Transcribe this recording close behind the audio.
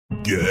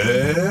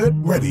Get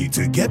ready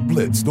to get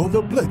blitzed on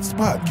the Blitzed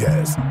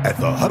podcast at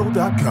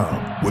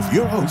thehuddle.com with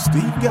your hosts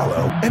Steve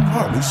Gallo and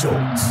Harley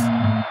Schultz.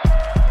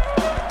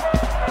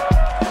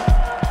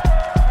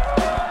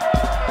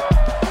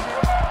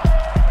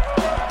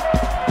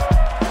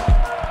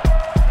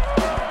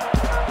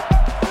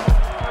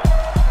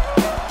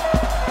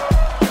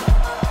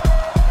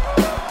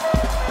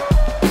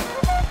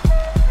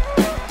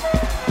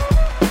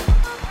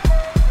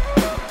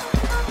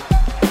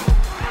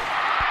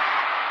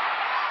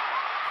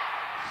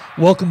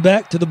 Welcome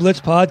back to the Blitz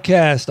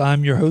Podcast.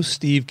 I'm your host,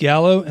 Steve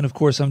Gallo, and of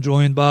course I'm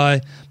joined by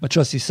my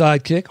trusty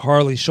sidekick,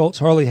 Harley Schultz.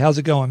 Harley, how's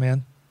it going,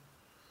 man?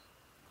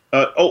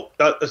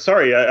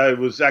 Sorry, I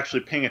was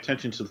actually paying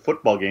attention to the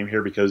football game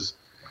here because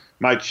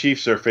my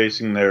Chiefs are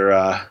facing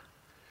their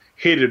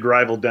hated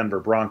rival Denver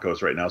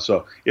Broncos right now.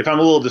 So if I'm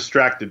a little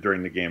distracted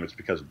during the game, it's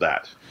because of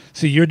that.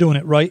 See, you're doing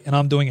it right and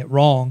I'm doing it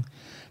wrong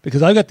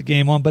because I got the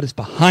game on, but it's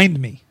behind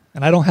me,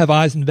 and I don't have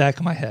eyes in the back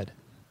of my head.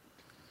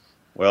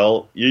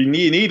 Well, you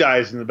need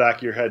eyes in the back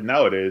of your head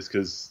nowadays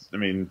because, I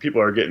mean,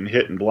 people are getting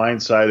hit and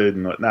blindsided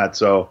and whatnot.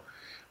 So,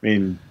 I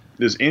mean,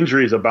 there's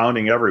injuries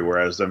abounding everywhere,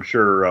 as I'm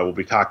sure will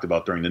be talked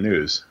about during the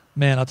news.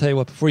 Man, I'll tell you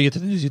what, before you get to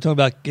the news, you talk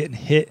about getting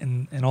hit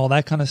and all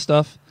that kind of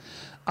stuff.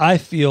 I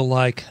feel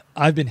like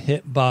I've been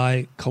hit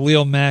by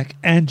Khalil Mack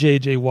and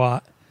J.J.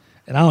 Watt.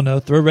 And I don't know,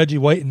 throw Reggie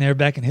White in there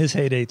back in his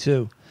heyday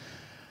too.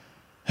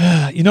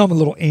 You know I'm a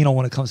little anal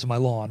when it comes to my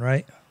lawn,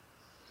 right?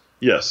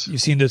 Yes.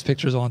 You've seen those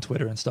pictures on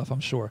Twitter and stuff, I'm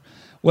sure.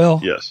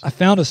 Well, yes. I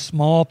found a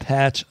small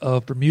patch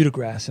of Bermuda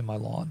grass in my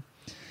lawn.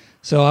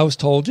 So I was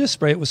told, just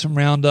spray it with some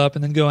Roundup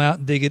and then go out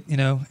and dig it,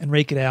 and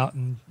rake it out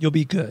and you'll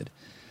be good.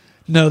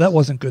 No, that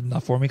wasn't good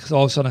enough for me because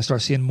all of a sudden I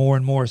started seeing more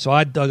and more. So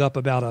I dug up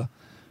about a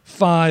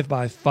 5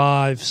 by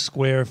 5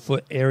 square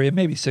foot area,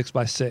 maybe 6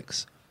 by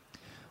 6.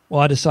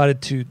 Well, I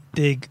decided to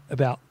dig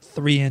about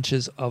 3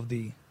 inches of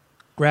the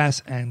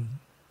grass and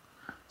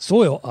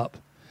soil up.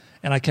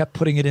 And I kept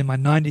putting it in my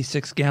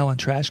 96-gallon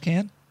trash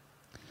can.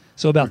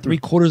 So about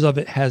 3/4 of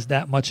it has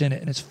that much in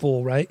it, and it's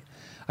full, right?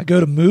 I go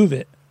to move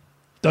it.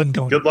 Doesn't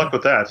go. Good luck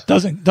with that.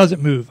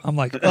 Doesn't move. I'm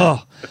like,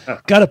 oh,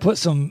 got to put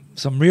some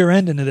rear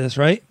end into this,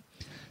 right?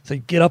 So you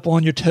get up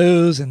on your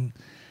toes and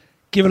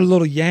give it a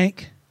little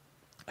yank.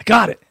 I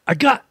got it.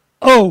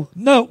 Oh,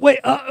 no, wait.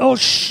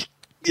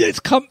 It's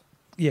come.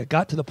 Yeah,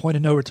 got to the point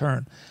of no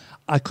return.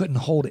 I couldn't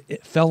hold it.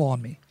 It fell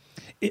on me.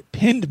 It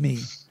pinned me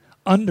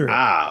under it.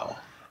 Ow.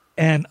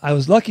 And I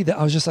was lucky that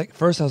I was just like,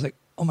 first I was like,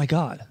 oh my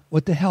God,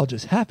 what the hell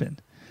just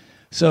happened?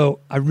 So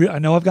I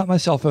know I've got my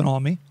cell phone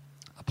on me.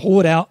 I pull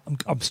it out.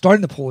 I'm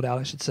starting to pull it out,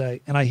 I should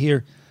say. And I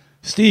hear,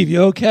 Steve,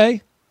 you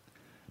okay?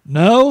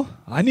 No,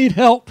 I need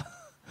help.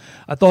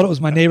 I thought it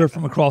was my neighbor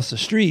from across the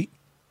street.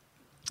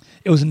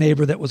 It was a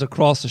neighbor that was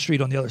across the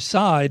street on the other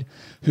side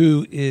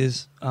who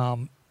is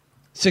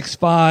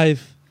 6'5",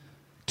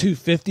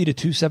 250 to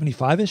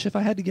 275-ish, if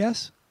I had to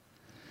guess.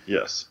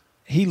 Yes.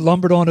 He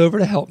lumbered on over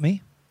to help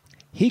me.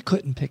 He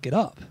couldn't pick it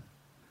up.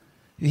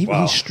 He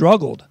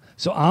struggled.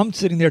 So I'm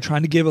sitting there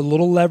trying to give a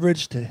little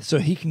leverage so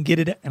he can get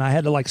it, and I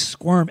had to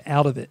squirm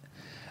out of it.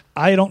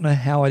 I don't know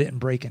how I didn't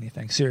break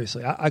anything.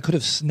 Seriously, I could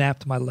have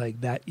snapped my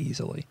leg that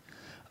easily.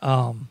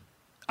 I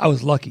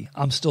was lucky.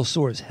 I'm still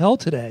sore as hell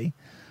today,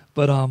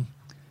 but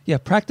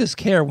practice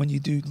care when you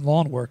do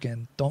lawn work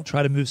and don't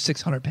try to move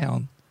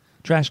 600-pound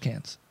trash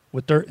cans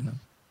with dirt in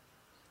them.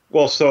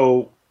 Well,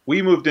 so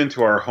we moved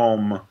into our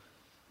home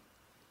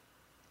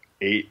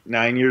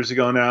 8-9 years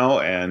ago now,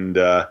 and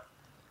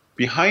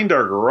behind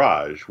our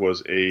garage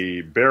was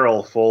a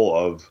barrel full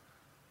of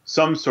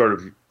some sort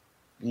of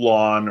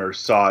lawn or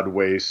sod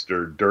waste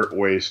or dirt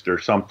waste or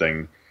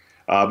something.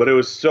 But it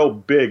was so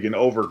big and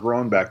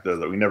overgrown back there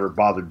that we never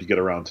bothered to get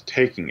around to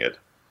taking it.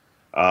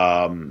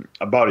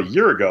 About a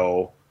year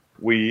ago,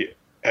 we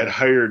had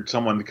hired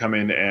someone to come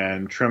in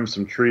and trim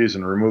some trees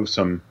and remove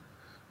some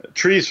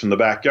trees from the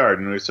backyard.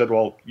 And we said,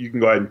 well, you can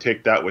go ahead and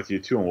take that with you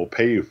too, and we'll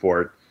pay you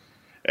for it.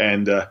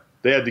 And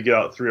they had to get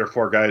out 3 or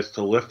 4 guys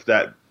to lift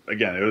that.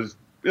 Again, it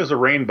was a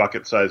rain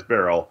bucket sized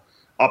barrel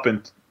up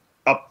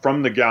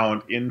from the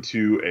ground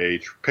into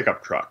a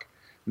pickup truck.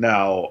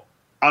 Now,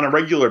 on a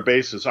regular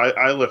basis,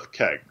 I lift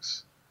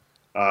kegs,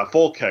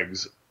 full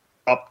kegs,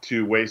 up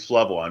to waist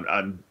level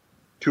on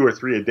 2 or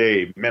 3 a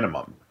day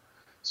minimum.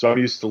 So I'm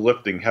used to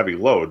lifting heavy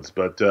loads,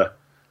 but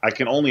I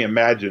can only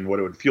imagine what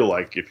it would feel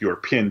like if you were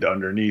pinned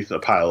underneath a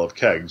pile of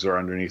kegs or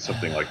underneath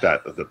something like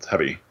that's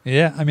heavy.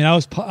 Yeah, I mean, I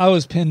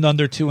was pinned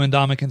under 2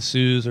 Indomitian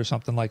Sues or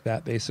something like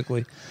that,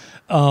 basically.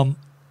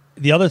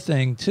 The other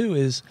thing too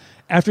is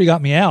after he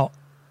got me out,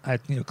 I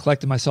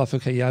collected myself.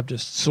 Okay, yeah, I'm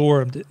just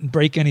sore. I didn't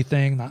break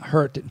anything, not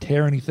hurt, didn't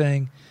tear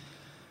anything.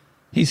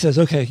 He says,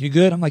 "Okay, you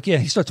good?" I'm like, "Yeah."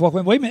 He starts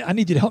walking. Wait a minute, I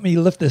need you to help me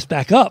lift this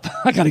back up.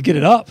 I got to get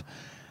it up.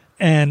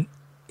 And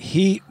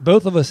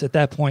both of us at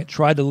that point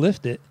tried to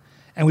lift it,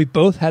 and we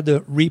both had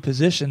to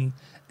reposition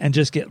and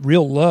just get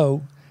real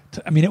low.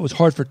 It was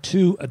hard for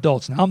 2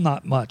 adults. Now, I'm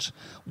not much,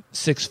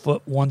 6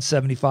 foot,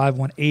 175,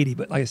 180,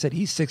 but like I said,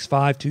 he's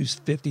 6'5",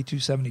 250,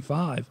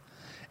 275,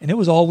 and it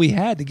was all we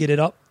had to get it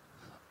up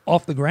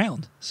off the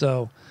ground.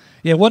 So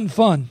Yeah, it wasn't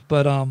fun,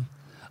 but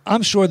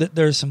I'm sure that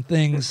there's some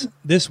things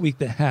this week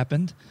that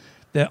happened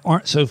that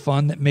aren't so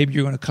fun that maybe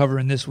you're going to cover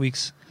in this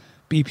week's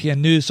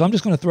B.P.N. News. So I'm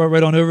just going to throw it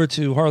right on over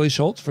to Harley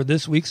Schultz for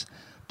this week's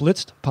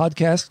Blitzed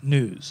Podcast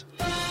News.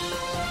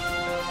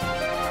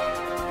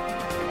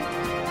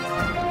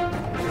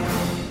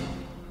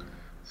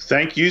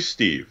 Thank you,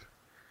 Steve.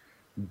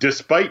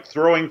 Despite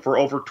throwing for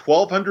over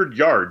 1,200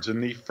 yards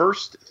in the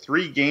first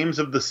 3 games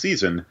of the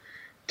season,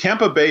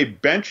 Tampa Bay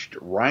benched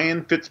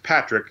Ryan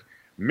Fitzpatrick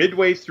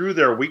midway through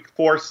their Week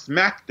 4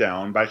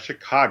 smackdown by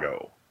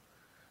Chicago.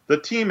 The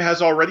team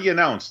has already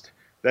announced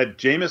that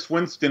Jameis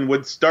Winston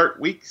would start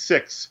Week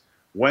 6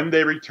 when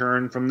they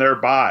return from their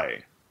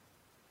bye.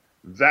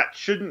 That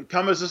shouldn't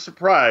come as a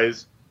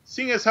surprise,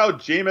 seeing as how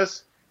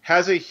Jameis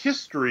has a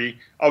history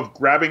of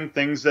grabbing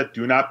things that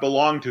do not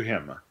belong to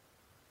him,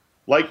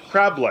 like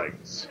crab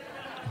legs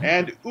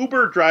and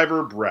Uber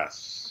driver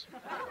breasts.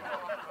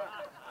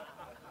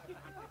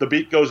 The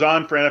beat goes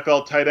on for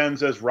NFL tight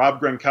ends as Rob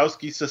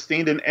Gronkowski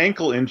sustained an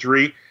ankle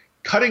injury,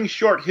 cutting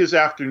short his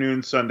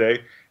afternoon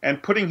Sunday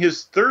and putting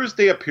his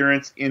Thursday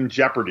appearance in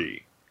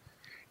jeopardy.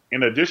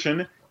 In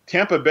addition,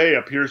 Tampa Bay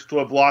appears to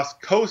have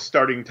lost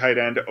co-starting tight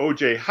end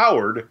O.J.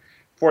 Howard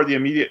for the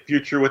immediate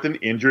future with an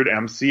injured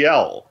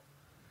MCL.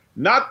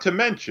 Not to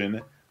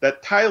mention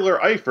that Tyler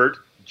Eifert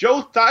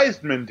Joe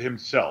Theismanned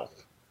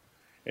himself.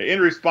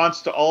 In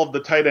response to all of the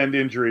tight end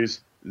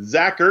injuries,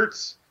 Zach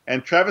Ertz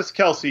and Travis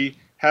Kelce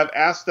have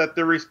asked that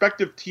their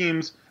respective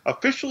teams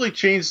officially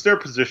change their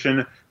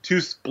position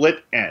to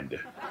split end.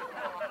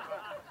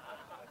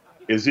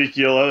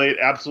 Ezekiel Elliott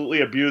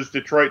absolutely abused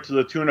Detroit to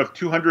the tune of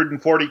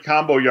 240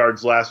 combo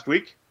yards last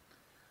week.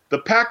 The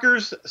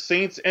Packers,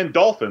 Saints, and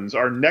Dolphins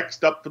are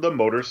next up for the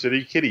Motor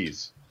City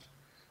Kitties.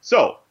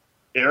 So,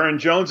 Aaron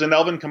Jones and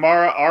Alvin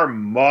Kamara are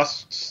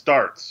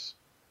must-starts.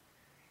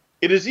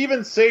 It is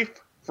even safe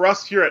for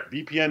us here at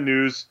B.P.N.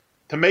 News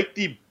to make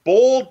the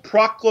bold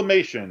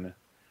proclamation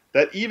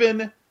that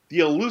even the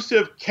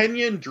elusive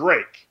Kenyon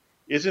Drake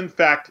is in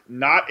fact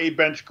not a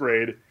bench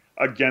grade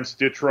against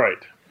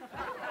Detroit.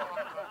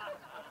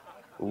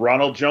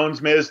 Ronald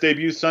Jones made his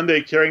debut Sunday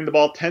carrying the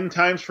ball 10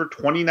 times for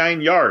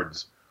 29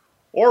 yards,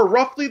 or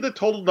roughly the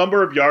total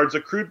number of yards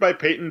accrued by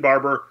Peyton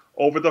Barber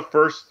over the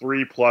first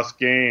 3+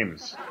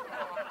 games.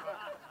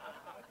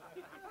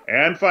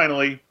 And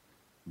finally,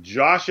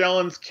 Josh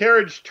Allen's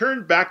carriage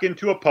turned back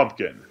into a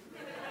pumpkin.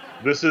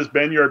 This has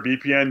been your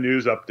BPN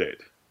News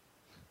Update.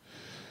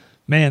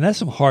 Man, that's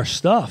some harsh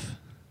stuff.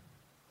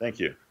 Thank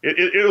you.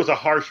 It was a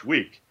harsh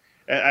week.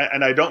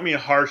 And I don't mean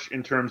harsh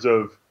in terms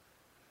of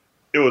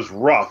it was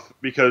rough,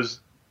 because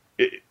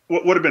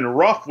what would have been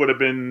rough would have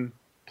been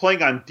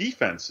playing on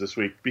defense this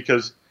week,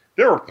 because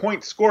there were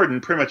points scored in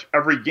pretty much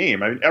every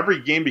game. I mean, every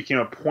game became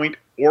a point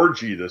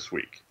orgy this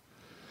week.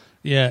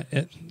 Yeah,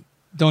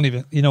 don't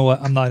even. You know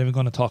what? I'm not even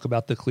going to talk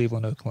about the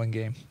Cleveland-Oakland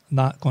game.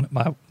 Not going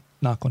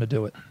to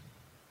do it.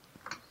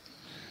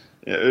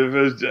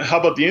 How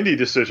about the Indy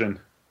decision?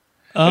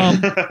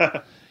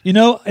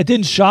 It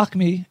didn't shock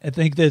me. I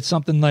think that it's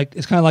something like,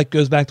 it's kind of like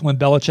goes back to when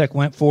Belichick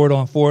went for it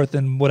on fourth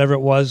and whatever it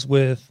was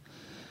with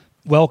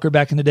Welker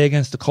back in the day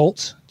against the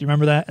Colts. Do you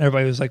remember that?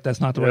 Everybody was like, that's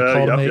not the right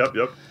call to make.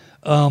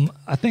 Yep.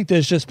 I think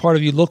there's just part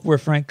of you look where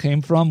Frank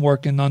came from,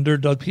 working under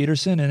Doug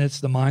Peterson, and it's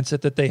the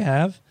mindset that they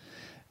have.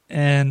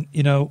 And,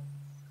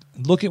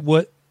 look at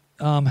what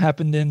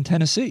happened in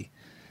Tennessee.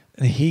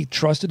 He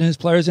trusted in his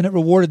players, and it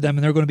rewarded them,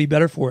 and they're going to be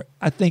better for it.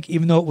 I think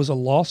even though it was a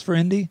loss for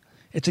Indy,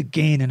 it's a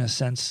gain in a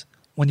sense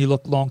when you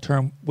look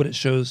long-term, what it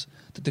shows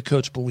that the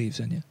coach believes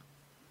in you.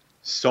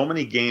 So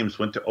many games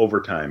went to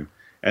overtime,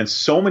 and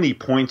so many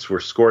points were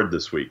scored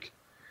this week.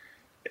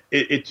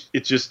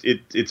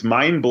 It's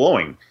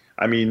mind-blowing.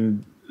 I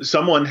mean,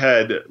 someone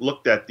had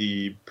looked at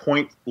the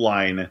point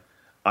line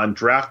on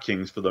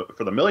DraftKings for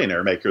the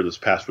Millionaire Maker this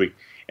past week,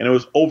 and it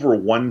was over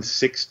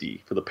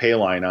 160 for the pay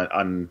line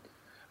on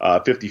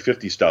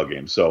 50-50 style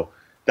games. So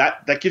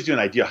that gives you an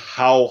idea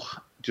how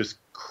just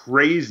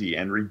crazy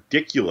and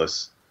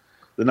ridiculous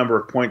the number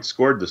of points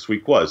scored this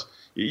week was.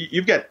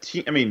 You've got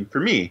for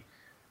me,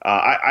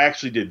 I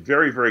actually did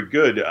very, very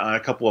good on a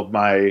couple of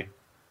my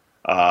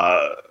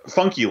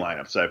funky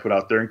lineups that I put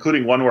out there,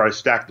 including one where I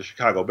stacked the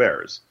Chicago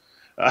Bears.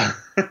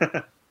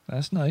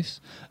 That's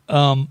nice.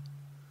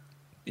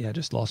 I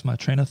just lost my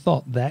train of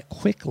thought that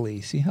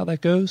quickly. See how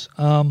that goes?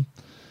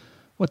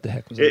 What the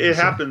heck was it? It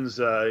happens.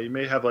 You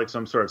may have like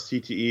some sort of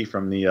CTE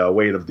from the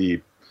weight of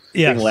the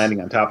thing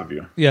landing on top of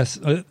you. Yes,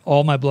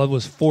 all my blood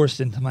was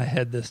forced into my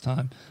head this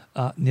time.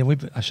 I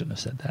shouldn't have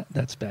said that.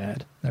 That's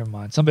bad. Never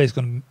mind. Somebody's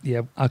going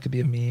to, I could be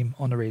a meme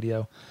on the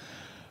radio.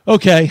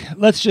 Okay,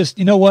 let's just,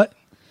 you know what?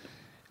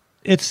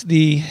 It's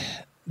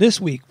this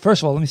week.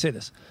 First of all, let me say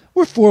this.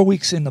 We're 4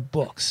 weeks in the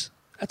books.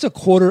 That's a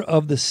quarter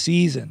of the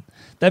season.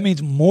 That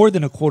means more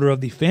than a quarter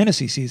of the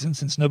fantasy season,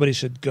 since nobody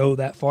should go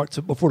that far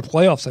before the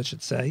playoffs, I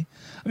should say.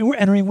 I mean, we're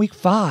entering week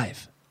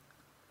 5.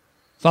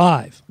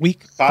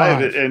 Week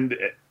 5. And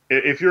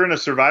if you're in a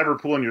survivor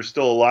pool and you're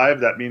still alive,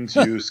 that means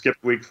you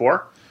skipped week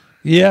 4?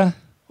 Yeah,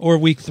 or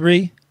week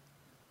 3.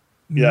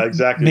 Yeah,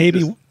 exactly.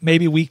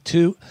 Maybe week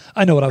 2.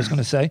 I know what I was going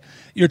to say.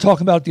 You're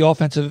talking about the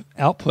offensive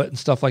output and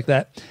stuff like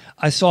that.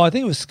 I think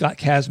it was Scott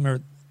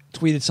Kazmir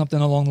tweeted something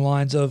along the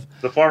lines of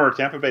the former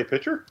Tampa Bay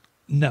pitcher.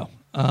 No,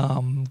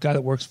 guy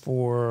that works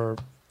for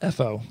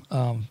FO,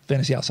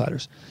 Fantasy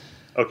Outsiders.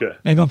 Okay.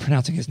 Maybe I'm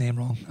pronouncing his name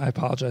wrong. I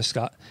apologize,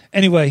 Scott.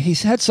 Anyway, he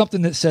had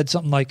something that said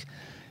something like,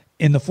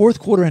 in the fourth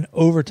quarter and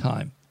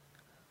overtime,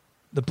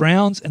 the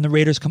Browns and the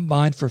Raiders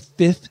combined for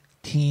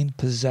 15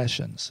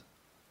 possessions.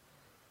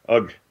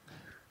 Ugh.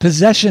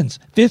 Possessions.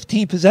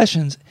 15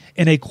 possessions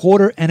in a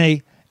quarter and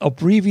a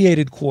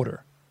abbreviated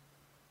quarter.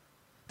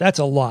 That's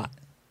a lot.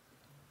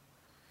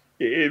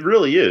 It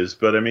really is.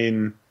 But, I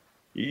mean,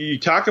 you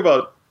talk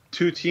about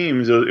two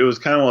teams. It was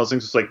kind of one of those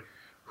things. It's like,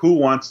 who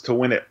wants to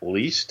win at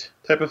least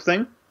type of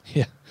thing?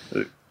 Yeah.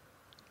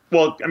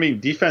 Well, I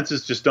mean,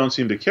 defenses just don't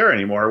seem to care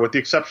anymore, with the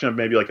exception of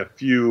maybe like a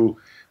few.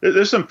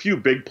 There's some few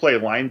big play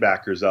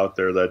linebackers out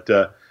there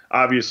that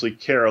obviously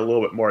care a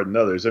little bit more than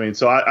others. I mean,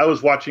 so I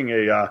was watching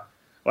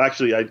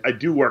I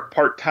do work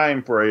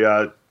part-time for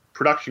a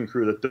production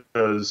crew that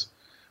does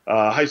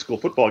high school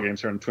football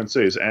games here in the Twin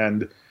Cities.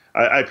 And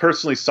I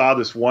personally saw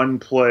this one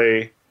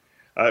play.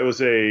 It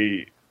was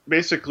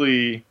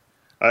basically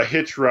a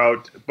hitch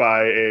route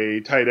by a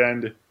tight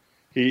end.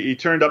 He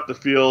turned up the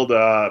field.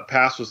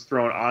 Pass was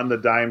thrown on the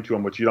dime to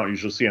him, which you don't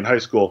usually see in high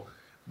school.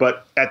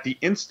 But at the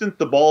instant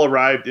the ball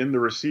arrived in the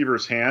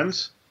receiver's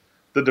hands,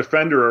 the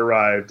defender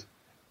arrived,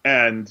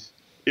 and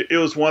it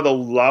was one of the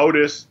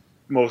loudest,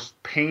 most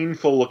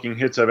painful-looking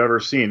hits I've ever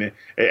seen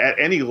at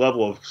any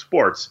level of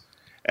sports.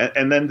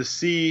 And then to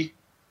see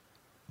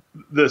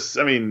this,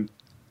 I mean,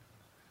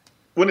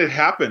 when it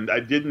happened,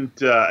 it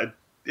didn't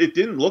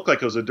look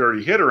like it was a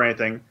dirty hit or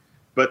anything.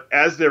 But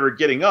as they were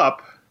getting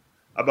up,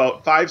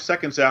 about 5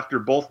 seconds after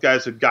both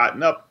guys had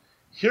gotten up,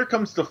 here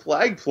comes the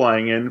flag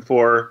flying in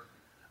for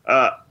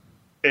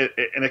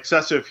an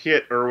excessive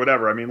hit or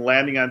whatever. I mean,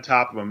 landing on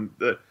top of him.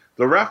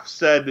 The ref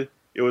said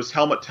it was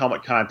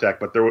helmet-to-helmet contact,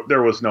 but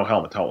there was no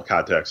helmet-to-helmet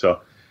contact. So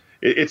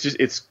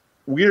it's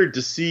weird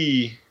to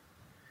see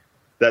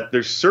that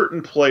there's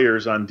certain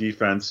players on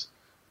defense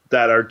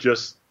that are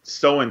just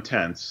so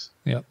intense.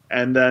 Yep.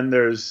 And then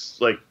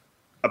there's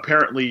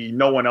apparently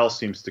no one else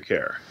seems to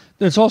care.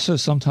 There's also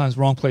sometimes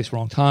wrong place,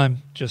 wrong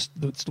time. Just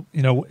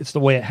it's the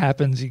way it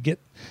happens.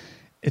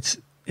 It's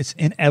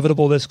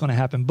inevitable that's going to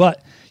happen.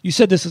 But you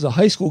said this is a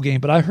high school game,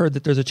 but I heard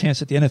that there's a chance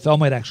that the NFL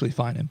might actually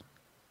fine him.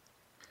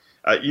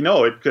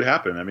 It could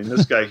happen. I mean,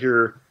 this guy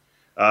here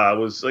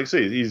was, like I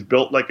say, he's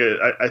built like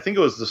I think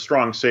it was the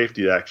strong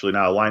safety, actually,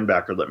 not a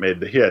linebacker, that made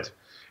the hit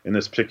in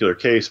this particular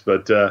case.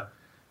 But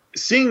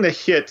seeing the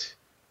hit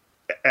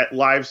at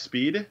live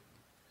speed,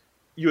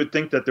 you would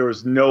think that there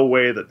was no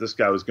way that this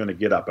guy was going to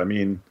get up. I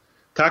mean,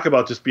 talk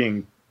about just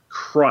being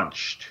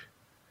crunched.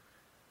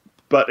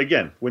 But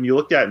again, when you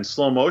look at it in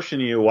slow motion,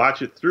 you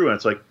watch it through, and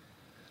it's like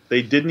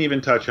they didn't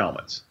even touch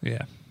helmets.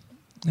 Yeah,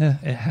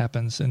 it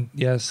happens. And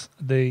yes,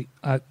 we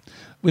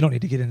don't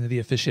need to get into the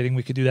officiating.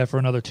 We could do that for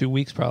another 2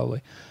 weeks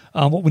probably.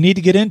 What we need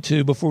to get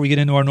into before we get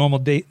into our normal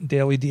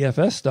daily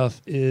DFS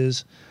stuff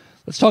is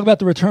let's talk about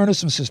the return of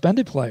some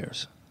suspended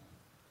players.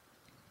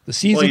 The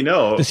season,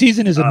 the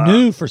season is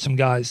anew for some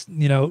guys,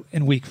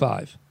 in week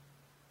 5.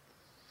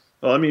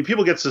 Well, I mean,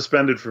 people get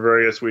suspended for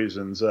various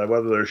reasons,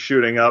 whether they're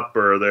shooting up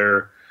or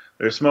they're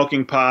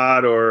smoking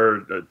pot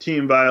or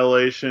team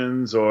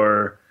violations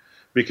or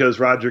because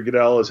Roger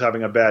Goodell is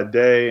having a bad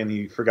day and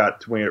he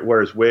forgot to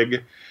wear his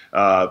wig.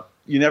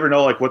 You never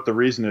know what the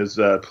reason is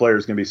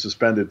players going to be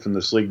suspended from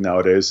this league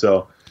nowadays.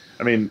 So,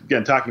 I mean,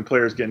 again, talking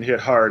players getting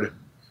hit hard.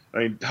 I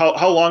mean,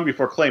 how long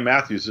before Clay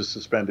Matthews is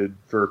suspended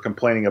for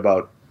complaining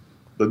about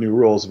the new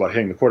rules about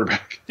hitting the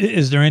quarterback?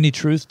 Is there any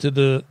truth to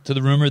the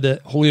rumor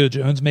that Julio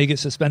Jones may get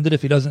suspended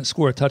if he doesn't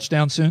score a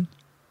touchdown soon?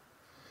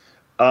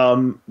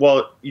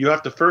 Well, you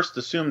have to first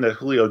assume that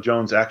Julio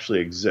Jones actually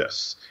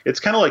exists. It's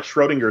kind of like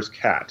Schrodinger's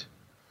cat.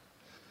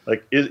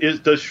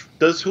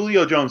 Does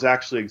Julio Jones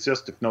actually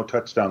exist if no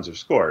touchdowns are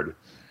scored?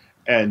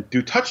 And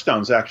do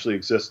touchdowns actually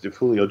exist if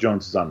Julio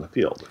Jones is on the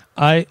field?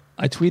 I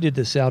tweeted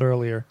this out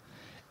earlier.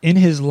 In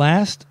his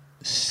last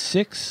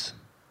 6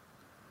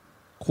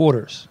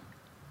 quarters,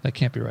 that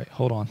can't be right.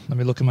 Hold on. Let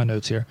me look at my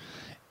notes here.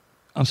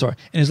 I'm sorry.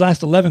 In his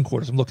last 11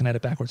 quarters, I'm looking at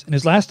it backwards. In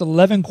his last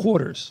 11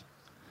 quarters,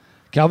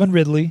 Calvin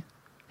Ridley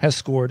has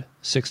scored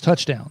 6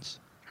 touchdowns.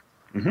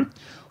 Mm-hmm.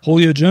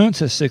 Julio Jones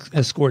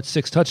has scored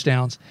 6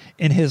 touchdowns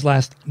in his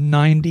last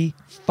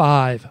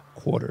 95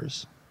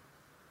 quarters.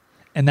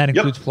 And that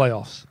includes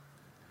playoffs.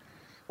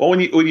 Well, when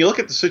you look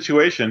at the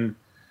situation,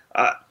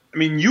 I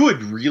mean, you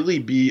would really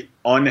be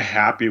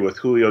unhappy with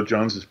Julio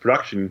Jones'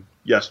 production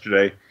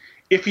yesterday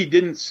if he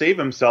didn't save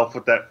himself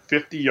with that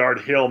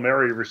 50-yard Hail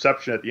Mary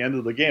reception at the end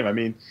of the game. I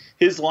mean,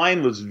 his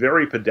line was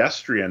very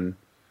pedestrian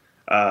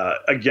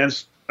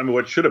against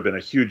what should have been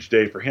a huge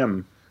day for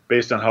him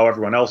based on how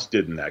everyone else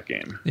did in that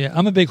game. Yeah,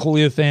 I'm a big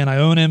Julio fan. I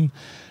own him.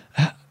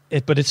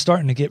 But it's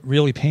starting to get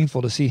really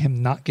painful to see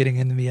him not getting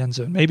into the end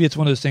zone. Maybe it's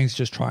one of those things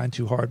just trying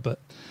too hard. But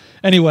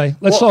anyway,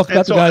 let's talk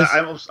about the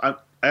guys. I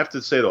have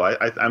to say, though,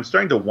 I'm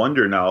starting to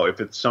wonder now if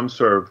it's some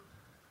sort of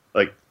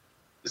like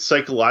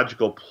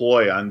psychological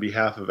ploy on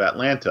behalf of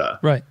Atlanta.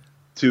 Right.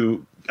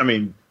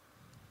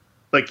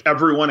 Like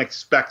everyone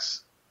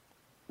expects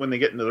when they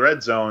get into the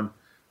red zone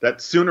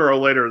that sooner or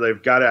later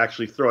they've got to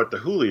actually throw it to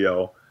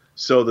Julio.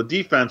 So the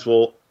defense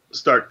will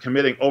start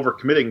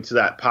overcommitting to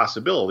that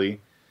possibility.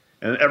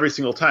 And every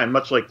single time,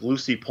 much like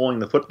Lucy pulling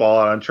the football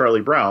out on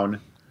Charlie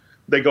Brown,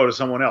 they go to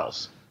someone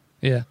else.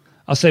 Yeah.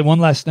 I'll say one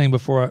last thing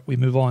before we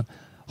move on.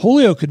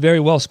 Julio could very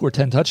well score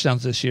 10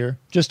 touchdowns this year.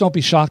 Just don't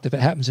be shocked if it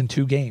happens in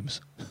 2 games.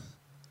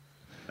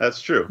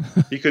 That's true.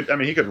 He could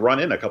run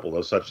in a couple of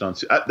those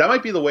touchdowns. That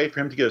might be the way for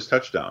him to get his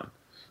touchdown.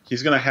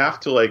 He's going to have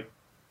to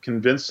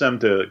convince them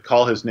to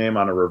call his name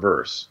on a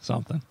reverse.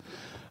 Something.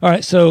 All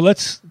right, so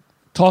let's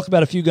talk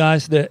about a few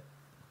guys that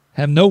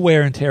have no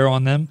wear and tear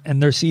on them,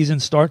 and their season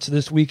starts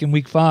this week in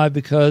Week 5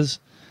 because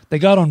they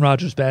got on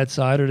Rodgers' bad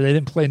side or they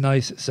didn't play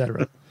nice,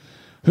 etc.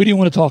 Who do you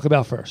want to talk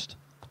about first?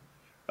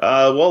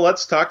 Well,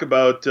 let's talk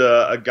about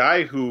a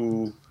guy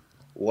who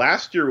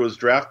last year was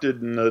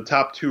drafted in the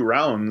top 2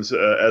 rounds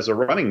as a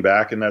running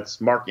back, and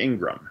that's Mark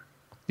Ingram.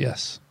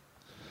 Yes.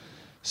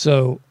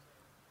 So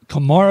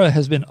Kamara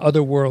has been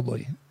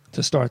otherworldly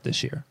to start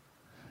this year.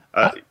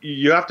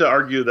 You have to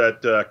argue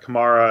that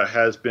Kamara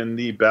has been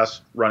the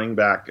best running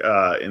back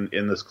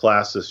in this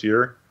class this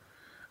year.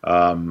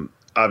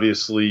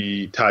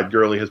 Obviously, Todd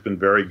Gurley has been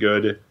very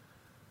good,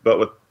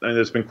 but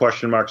there's been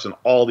question marks on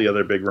all the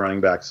other big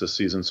running backs this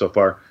season so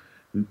far.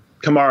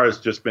 Kamara has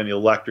just been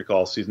electric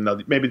all season. Now,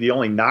 maybe the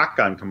only knock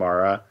on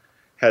Kamara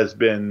has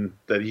been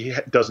that he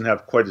doesn't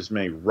have quite as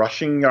many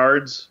rushing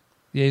yards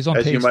he's on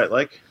as pace. You might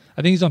like.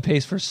 I think he's on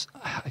pace for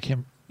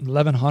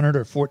 1,100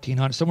 or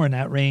 1,400, somewhere in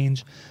that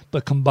range.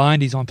 But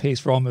combined, he's on pace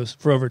for almost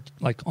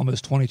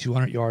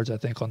 2,200 yards, I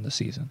think, on the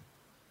season.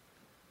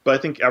 But I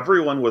think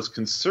everyone was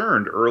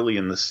concerned early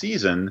in the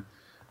season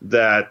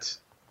that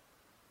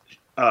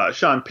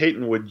Sean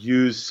Payton would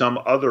use some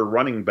other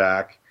running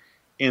back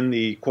in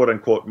the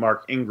quote-unquote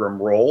Mark Ingram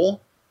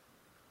role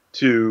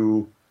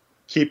to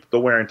keep the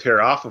wear and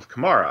tear off of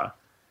Kamara.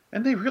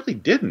 And they really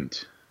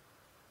didn't.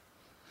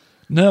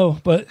 No,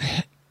 but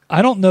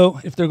I don't know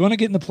if they're going to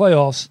get in the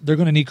playoffs, they're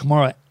going to need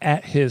Kamara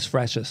at his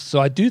freshest. So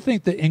I do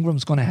think that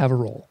Ingram's going to have a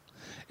role.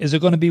 Is it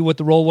going to be what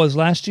the role was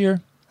last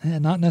year?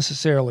 Not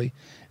necessarily.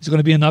 Is it going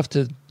to be enough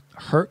to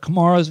hurt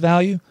Kamara's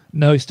value?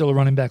 No, he's still a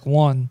running back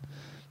 1.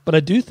 But I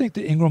do think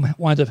that Ingram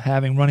winds up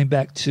having running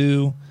back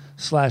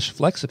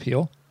 2/flex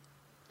appeal.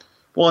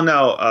 Well,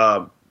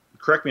 now,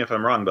 correct me if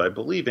I'm wrong, but I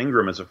believe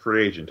Ingram is a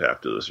free agent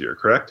after this year,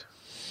 correct?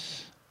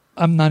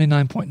 I'm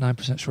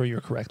 99.9% sure you're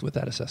correct with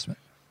that assessment.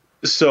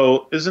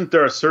 So isn't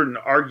there a certain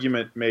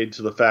argument made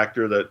to the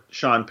factor that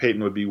Sean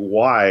Payton would be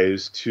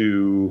wise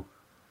to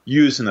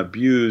use and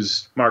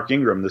abuse Mark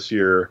Ingram this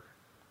year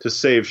to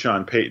save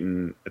Sean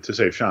Payton,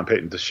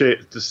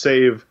 to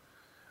save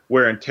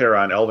wear and tear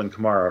on Alvin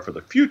Kamara for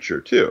the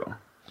future, too?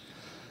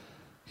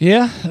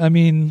 Yeah, I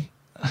mean,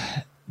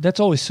 that's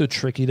always so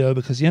tricky, though,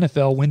 because the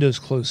NFL windows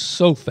close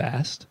so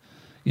fast.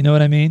 You know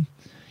what I mean?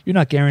 You're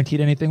not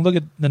guaranteed anything. Look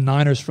at the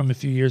Niners from a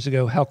few years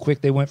ago, how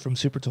quick they went from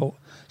Super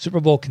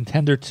Bowl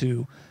contender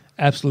to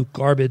absolute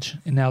garbage,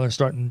 and now they're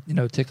starting,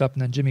 tick up,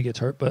 and then Jimmy gets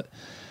hurt. But,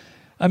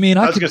 I mean,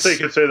 I was going to say, you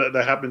could say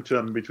that happened to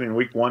him between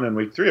week 1 and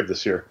week 3 of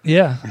this year.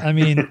 Yeah, I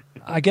mean,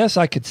 I guess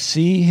I could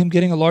see him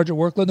getting a larger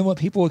workload than what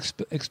people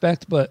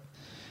expect, but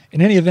in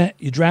any event,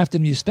 you draft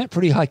him, you spent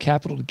pretty high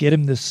capital to get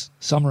him this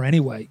summer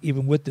anyway,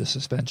 even with this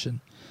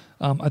suspension.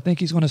 I think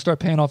he's going to start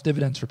paying off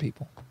dividends for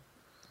people.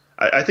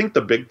 I think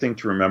the big thing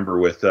to remember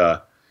with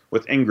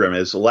Ingram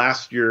is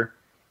last year,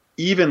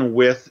 even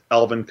with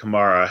Alvin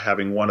Kamara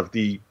having one of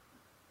the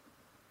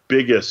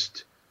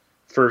biggest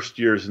first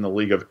years in the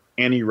league of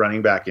any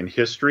running back in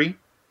history,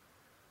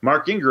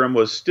 Mark Ingram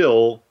was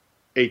still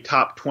a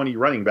top 20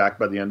 running back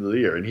by the end of the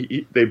year.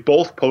 And they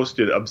both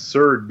posted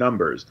absurd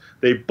numbers.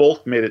 They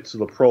both made it to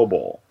the Pro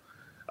Bowl.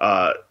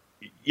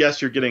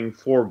 Yes, you're getting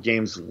 4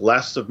 games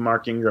less of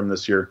Mark Ingram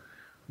this year,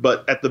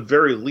 but at the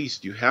very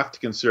least, you have to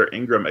consider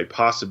Ingram a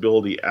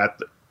possibility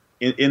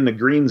in the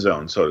green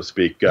zone, so to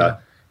speak,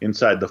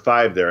 inside the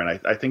 5 there. And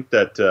I think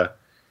that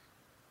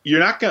you're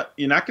not going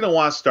to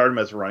want to start him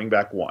as a running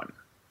back 1.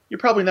 You're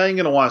probably not even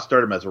going to want to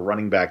start him as a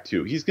running back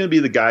 2. He's going to be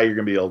the guy you're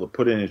going to be able to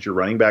put in as your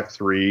running back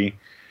 3,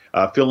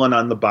 fill in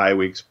on the bye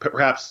weeks,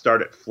 perhaps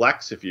start at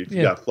flex if you've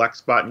got a flex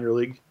spot in your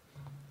league.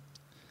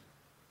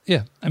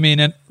 Yeah, I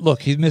mean, and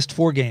look, he's missed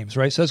 4 games,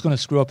 right? So that's going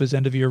to screw up his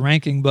end-of-year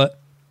ranking, but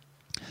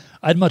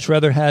I'd much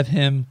rather have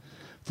him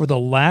for the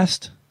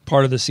last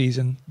part of the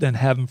season than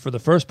have him for the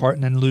first part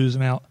and then lose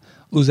out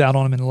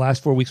on him in the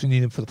last 4 weeks we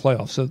need him for the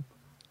playoffs. So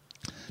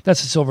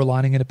that's a silver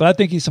lining in it. But I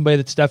think he's somebody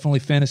that's definitely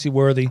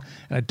fantasy-worthy,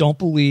 and I don't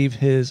believe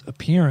his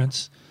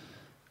appearance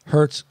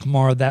hurts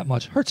Kamara that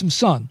much. Hurts him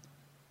some.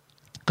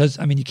 Because,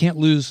 I mean, you can't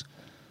lose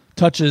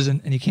touches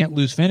and you can't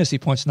lose fantasy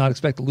points and not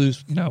expect to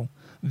lose,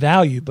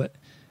 value, but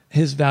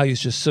his value is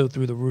just so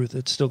through the roof,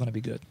 it's still going to be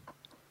good.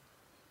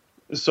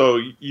 So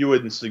you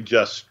wouldn't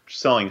suggest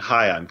selling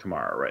high on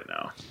Kamara right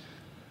now?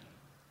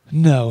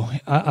 No,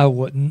 I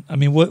wouldn't. I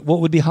mean, what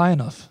would be high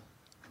enough?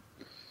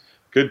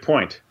 Good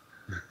point.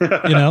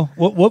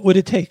 What would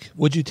it take?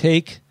 Would you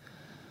take?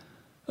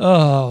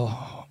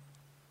 Oh,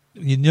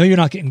 you're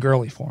not getting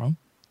Gurley for him,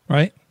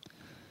 right?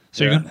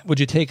 So would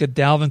you take a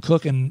Dalvin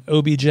Cook and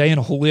OBJ and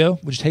a Julio?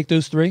 Would you take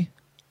those three?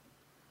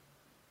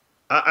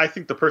 I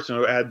think the person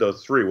who had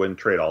those three wouldn't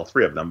trade all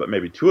three of them, but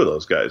maybe two of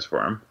those guys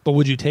for him. But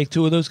would you take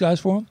two of those guys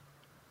for him?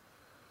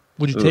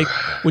 Would you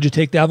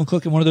take Dalvin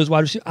Cook and one of those wide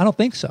receivers? I don't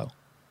think so.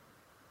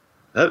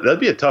 That'd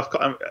be a tough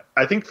call.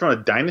 I think from a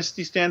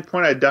dynasty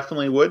standpoint, I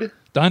definitely would.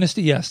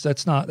 Dynasty, yes,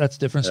 that's a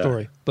different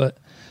story. But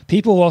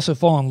people also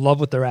fall in love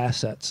with their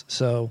assets.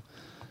 So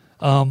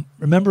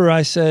remember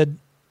I said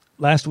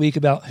last week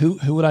about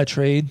who would I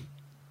trade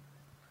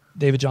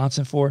David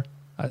Johnson for?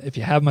 If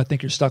you have him, I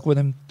think you're stuck with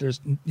him.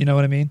 You know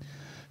what I mean?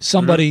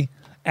 Somebody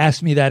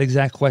asked me that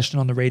exact question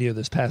on the radio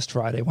this past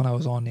Friday when I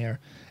was on there,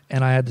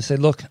 and I had to say,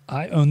 look,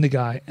 I own the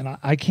guy, and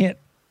I can't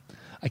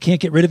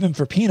get rid of him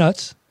for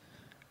peanuts,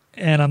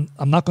 and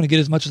I'm not going to get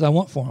as much as I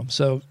want for him.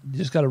 So you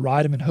just got to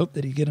ride him and hope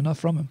that you get enough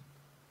from him.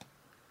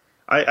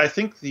 I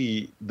think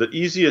the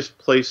easiest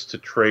place to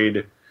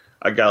trade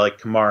a guy like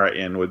Kamara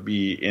in would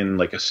be in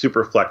like a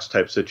super flex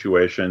type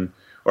situation,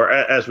 or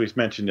as we've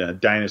mentioned, in a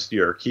dynasty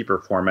or a keeper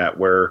format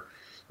where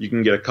you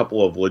can get a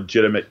couple of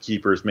legitimate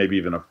keepers, maybe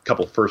even a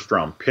couple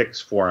first-round picks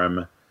for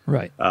him.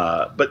 Right.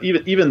 But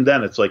even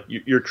then, it's like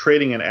you're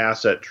trading an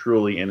asset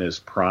truly in his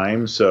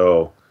prime,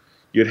 so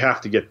you'd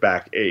have to get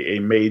back a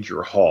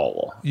major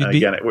haul. And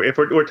again, if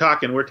we're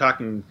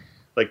talking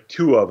like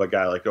two of a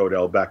guy like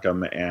Odell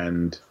Beckham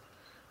and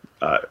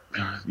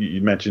you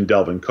mentioned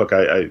Dalvin Cook.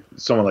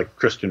 Someone like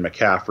Christian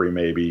McCaffrey,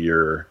 maybe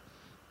you're.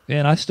 Yeah,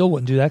 and I still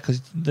wouldn't do that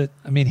because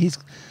he's.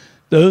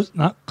 Those,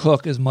 not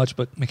Cook as much,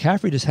 but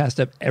McCaffrey just has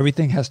to have,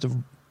 everything has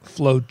to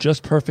flow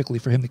just perfectly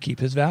for him to keep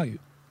his value.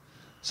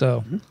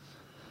 So,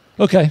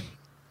 okay.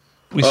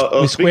 We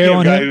square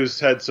on him. A guy who's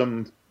had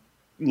some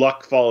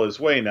luck fall his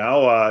way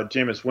now,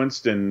 Jameis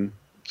Winston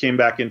came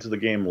back into the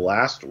game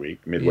last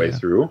week, midway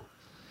through.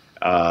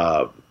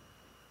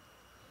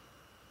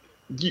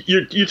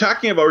 You're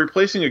talking about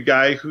replacing a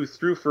guy who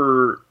threw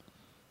for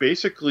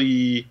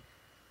basically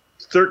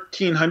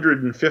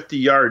 1,350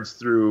 yards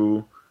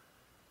through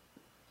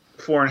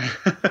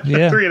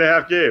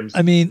 3.5 games.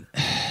 I mean,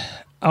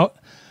 I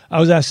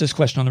was asked this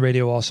question on the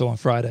radio also on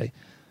Friday.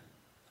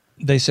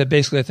 They said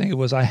basically, I think it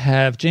was, I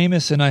have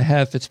Jameis and I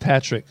have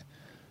Fitzpatrick.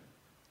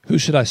 Who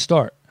should I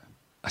start?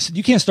 I said,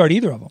 you can't start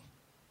either of them.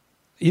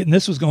 And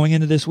this was going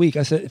into this week.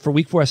 I said, for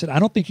week 4, I said, I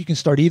don't think you can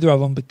start either of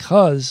them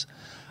because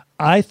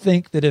I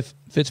think that if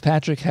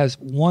Fitzpatrick has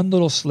one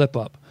little slip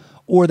up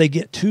or they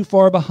get too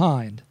far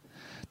behind,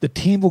 the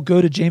team will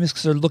go to Jameis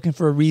because they're looking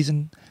for a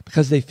reason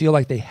because they feel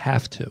like they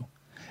have to.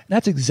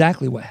 That's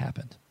exactly what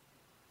happened.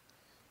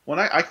 Well,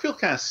 I feel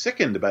kind of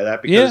sickened by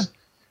that because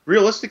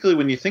realistically,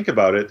 when you think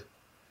about it,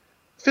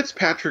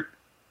 Fitzpatrick,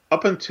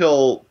 up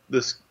until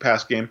this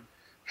past game,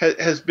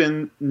 has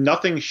been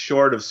nothing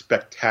short of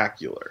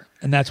spectacular.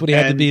 And that's what he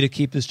had to be to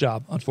keep his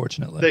job,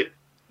 unfortunately.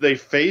 They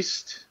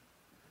faced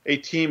a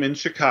team in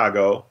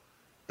Chicago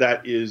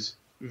that is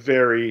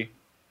very,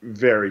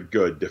 very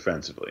good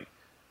defensively.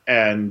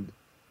 And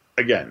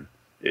again,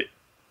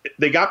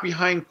 they got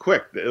behind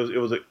quick. It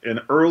was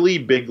an early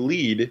big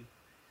lead,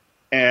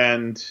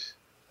 and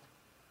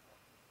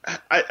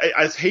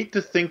I hate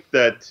to think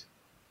that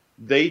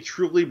they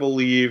truly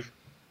believe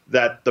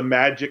that the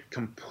magic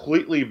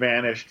completely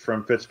vanished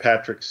from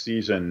Fitzpatrick's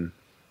season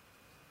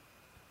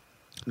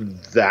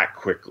that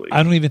quickly.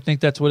 I don't even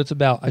think that's what it's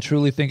about. I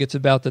truly think it's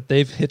about that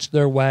they've hitched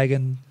their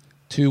wagon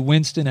to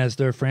Winston as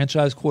their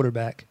franchise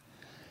quarterback,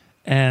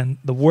 and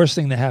the worst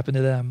thing that happened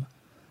to them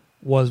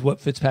was what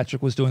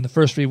Fitzpatrick was doing the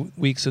first 3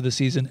 weeks of the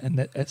season, and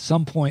that at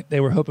some point they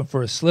were hoping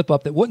for a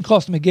slip-up that wouldn't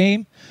cost them a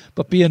game,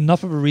 but be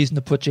enough of a reason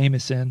to put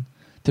Jameis in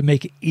to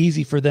make it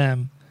easy for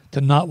them to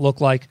not look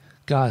like,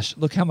 gosh,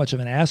 look how much of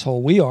an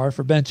asshole we are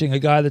for benching a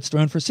guy that's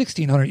thrown for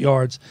 1,600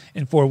 yards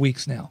in 4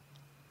 weeks now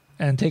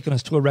and taking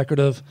us to a record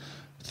of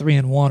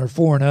 3-1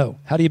 or 4-0.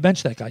 How do you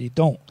bench that guy? You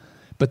don't.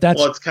 But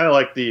that's it's kind of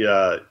like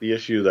the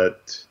issue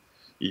that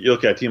you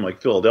look at a team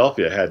like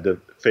Philadelphia had to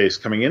face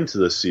coming into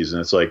this season.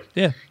 It's like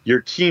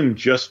your team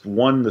just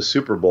won the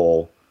Super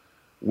Bowl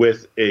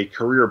with a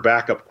career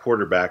backup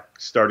quarterback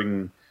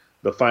starting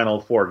the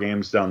final 4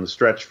 games down the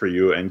stretch for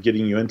you and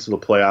getting you into the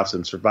playoffs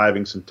and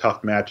surviving some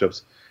tough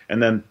matchups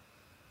and then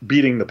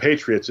beating the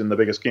Patriots in the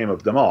biggest game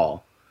of them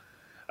all.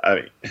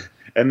 And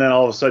then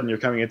all of a sudden you're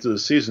coming into the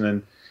season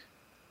and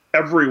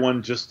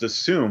everyone just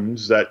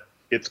assumes that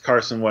it's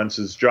Carson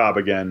Wentz's job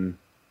again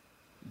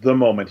the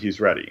moment he's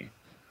ready.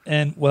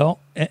 And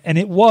and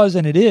it was,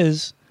 and it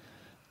is,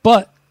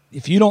 but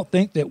if you don't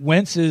think that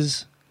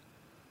Wentz's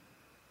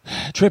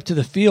trip to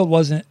the field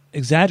wasn't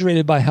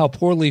exaggerated by how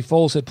poorly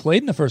Foles had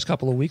played in the first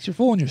couple of weeks, you're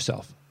fooling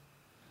yourself.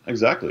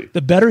 Exactly.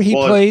 The better he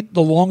played,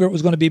 the longer it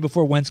was going to be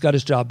before Wentz got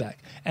his job back.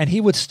 And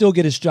he would still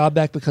get his job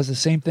back because the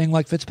same thing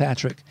like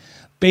Fitzpatrick.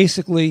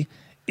 Basically,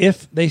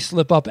 if they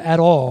slip up at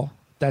all,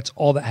 that's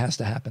all that has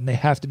to happen. They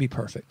have to be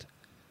perfect.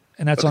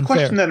 And that's unfair.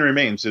 The question then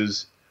remains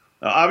is,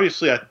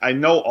 obviously, I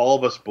know all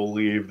of us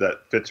believe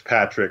that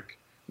Fitzpatrick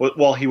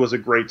while he was a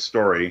great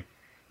story,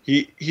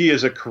 he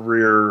is a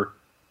career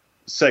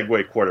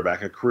segue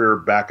quarterback, a career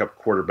backup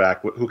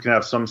quarterback who can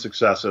have some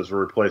success as a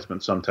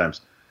replacement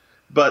sometimes.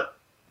 But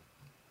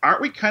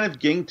aren't we kind of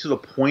getting to the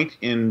point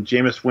in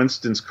Jameis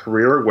Winston's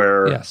career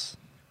where yes,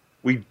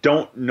 we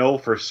don't know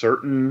for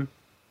certain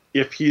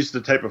if he's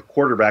the type of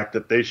quarterback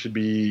that they should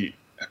be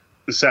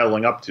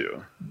saddling up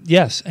to?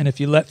 Yes, and if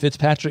you let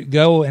Fitzpatrick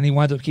go and he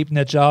winds up keeping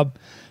that job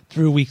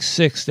through week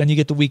 6, then you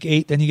get to week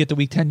 8, then you get to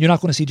week 10, you're not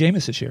going to see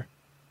Jameis this year,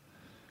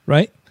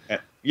 right?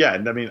 Yeah,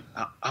 and I mean,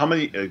 how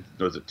many,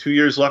 was it 2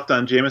 years left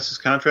on Jameis's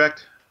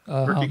contract?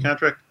 Rookie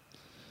contract?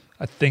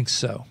 I think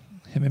so.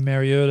 Him and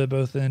Mariota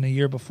both in a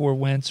year before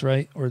Wentz,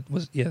 right? Or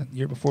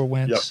year before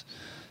Wentz. Yep.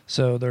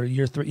 So they're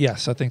year 3.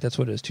 Yes, I think that's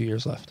what it is, 2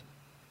 years left.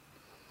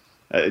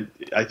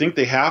 I think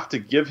they have to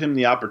give him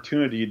the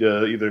opportunity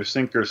to either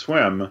sink or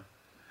swim.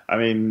 I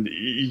mean,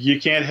 you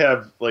can't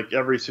have like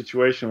every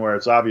situation where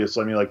it's obvious.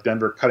 I mean, like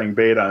Denver cutting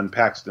bait on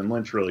Paxton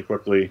Lynch really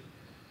quickly.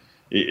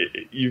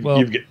 You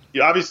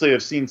obviously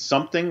have seen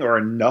something or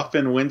enough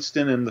in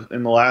Winston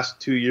in the last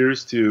 2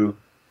 years to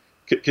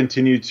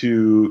continue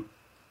to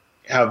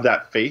have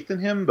that faith in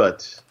him,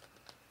 but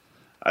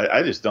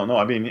I just don't know.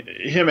 I mean,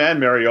 him and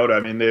Mariota,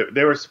 I mean,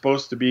 they were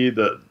supposed to be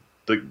the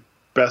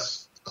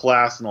best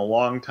class in a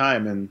long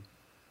time, and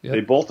they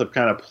both have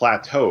kind of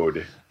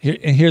plateaued.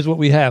 Here's what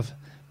we have.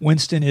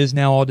 Winston is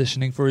now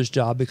auditioning for his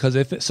job because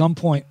if at some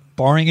point,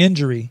 barring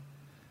injury,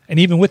 and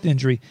even with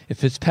injury, if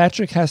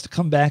Fitzpatrick has to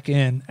come back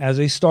in as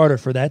a starter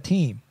for that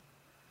team,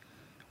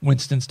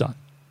 Winston's done.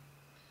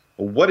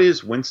 Well, what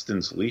is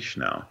Winston's leash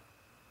now?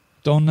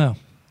 Don't know.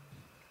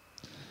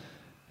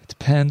 It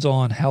depends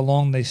on how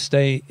long they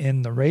stay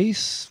in the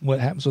race, what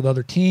happens with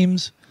other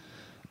teams.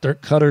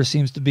 Dirk Cutter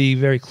seems to be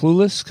very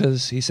clueless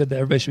because he said that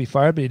everybody should be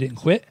fired, but he didn't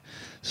quit.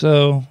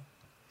 So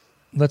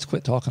let's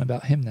quit talking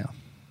about him now.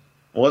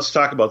 Well, let's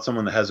talk about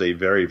someone that has a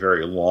very,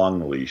 very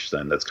long leash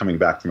then that's coming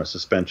back from a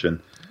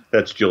suspension.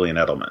 That's Julian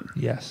Edelman.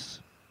 Yes.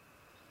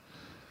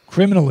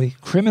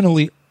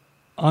 Criminally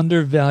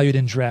undervalued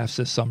in drafts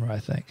this summer, I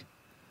think.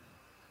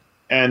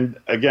 And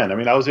again, I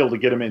mean, I was able to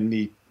get him in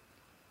the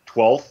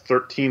 12th,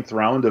 13th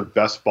round of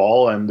best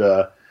ball, and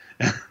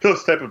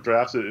those type of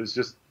drafts.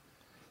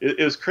 It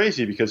was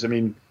crazy because, I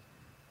mean,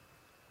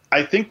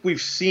 I think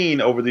we've seen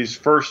over these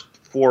first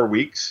 4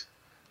 weeks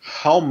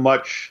how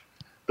much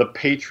the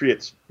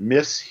Patriots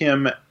miss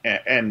him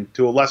and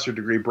to a lesser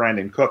degree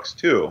Brandon Cooks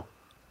too.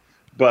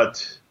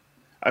 But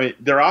I mean,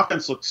 their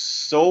offense looks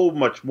so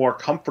much more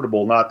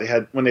comfortable now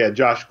that when they had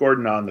Josh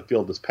Gordon on the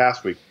field this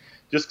past week,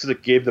 just because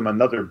it gave them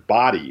another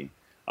body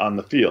on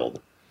the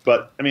field.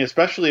 But I mean,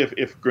 especially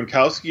if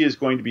Gronkowski is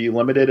going to be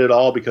limited at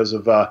all because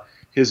of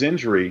his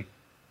injury,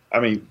 I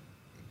mean,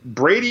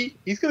 Brady,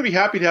 he's going to be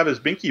happy to have his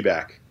binky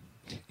back.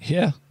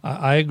 Yeah,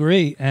 I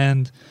agree.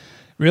 And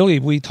really,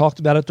 we talked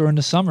about it during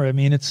the summer. I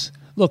mean, it's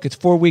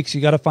 4 weeks.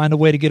 You got to find a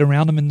way to get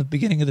around them in the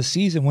beginning of the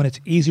season when it's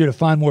easier to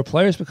find more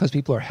players because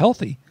people are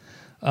healthy.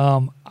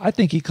 I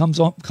think he comes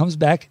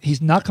back.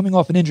 He's not coming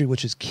off an injury,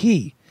 which is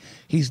key.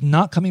 He's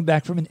not coming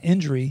back from an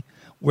injury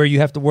where you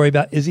have to worry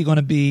about, is he going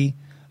to be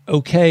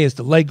okay? Is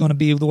the leg going to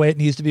be the way it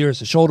needs to be? Or is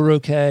the shoulder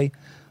okay?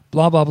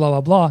 Blah, blah, blah,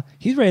 blah, blah.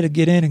 He's ready to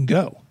get in and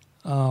go.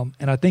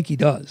 And I think he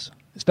does,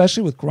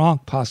 especially with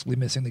Gronk possibly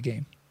missing the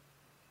game.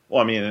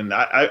 Well, I mean, and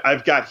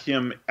I've got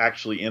him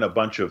actually in a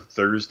bunch of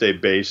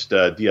Thursday-based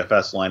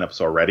DFS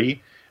lineups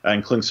already,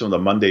 including some of the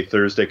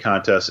Monday-Thursday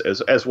contests,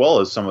 as well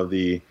as some of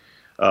the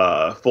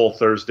full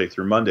Thursday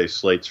through Monday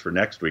slates for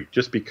next week,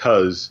 just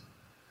because,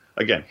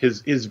 again,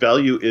 his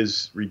value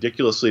is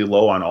ridiculously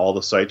low on all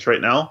the sites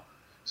right now.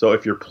 So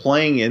if you're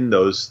playing in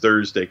those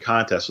Thursday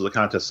contests, or the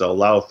contests that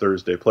allow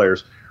Thursday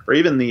players, or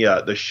even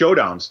the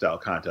showdown-style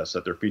contests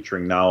that they're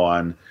featuring now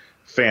on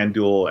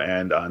FanDuel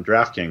and on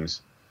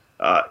DraftKings,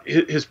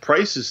 his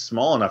price is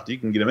small enough that you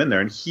can get him in there.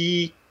 And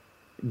he,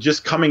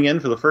 just coming in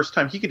for the first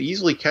time, he could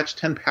easily catch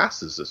 10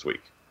 passes this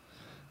week.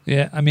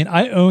 Yeah, I mean,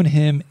 I own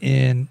him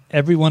in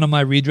every one of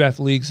my redraft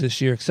leagues this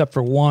year except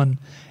for one,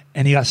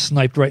 and he got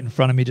sniped right in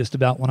front of me just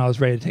about when I was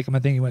ready to take him. I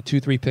think he went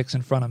 2-3 picks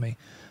in front of me.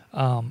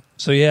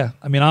 So yeah,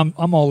 I mean,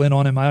 I'm all in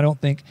on him. I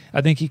think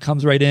he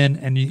comes right in,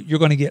 and you're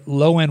going to get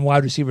low-end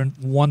wide receiver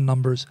 1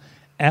 numbers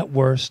at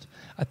worst.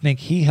 I think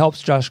he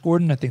helps Josh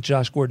Gordon. I think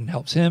Josh Gordon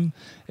helps him.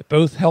 It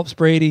both helps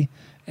Brady,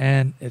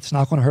 and it's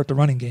not going to hurt the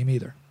running game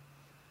either.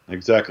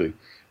 Exactly.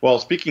 Well,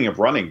 speaking of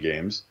running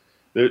games,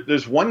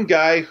 there's one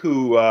guy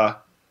who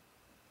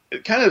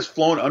it kind of has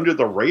flown under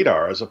the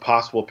radar as a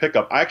possible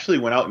pickup. I actually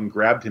went out and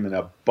grabbed him in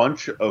a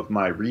bunch of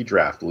my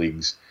redraft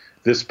leagues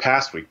this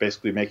past week,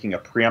 basically making a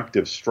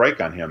preemptive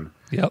strike on him.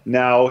 Yep.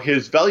 Now,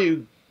 his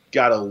value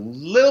got a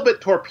little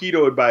bit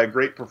torpedoed by a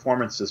great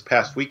performance this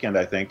past weekend,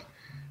 I think,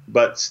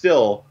 but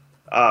still,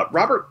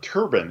 Robert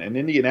Turbin in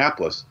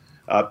Indianapolis.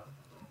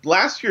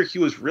 Last year, he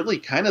was really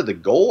kind of the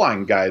goal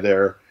line guy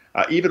there,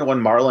 even when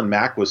Marlon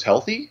Mack was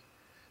healthy.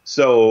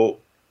 So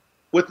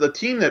with the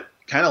team that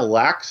kind of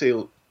lacks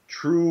a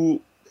true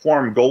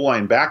form goal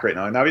line back right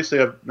now, and obviously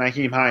have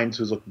Nyheim Hines,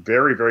 who's looked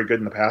very, very good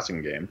in the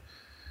passing game,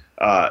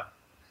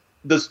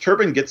 Does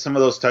Turbin get some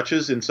of those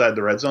touches inside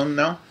the red zone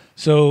now?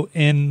 So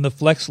in the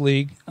Flex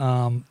League,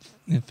 in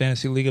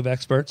Fantasy League of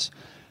Experts,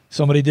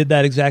 somebody did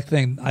that exact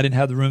thing. I didn't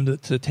have the room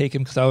to take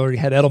him because I already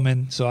had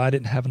Edelman, so I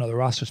didn't have another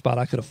roster spot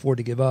I could afford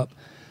to give up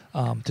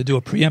to do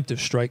a preemptive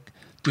strike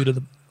due to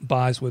the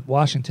buys with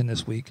Washington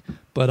this week.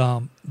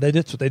 But they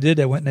did what they did.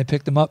 They went and they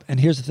picked him up. And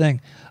here's the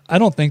thing. I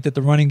don't think that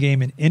the running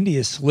game in Indy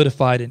is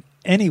solidified in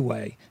any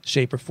way,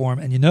 shape, or form.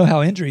 And you know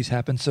how injuries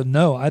happen. So,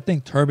 no, I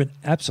think Turbin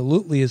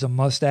absolutely is a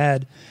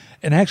must-add.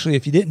 And actually,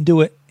 if you didn't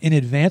do it in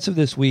advance of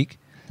this week,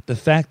 the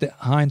fact that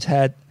Hines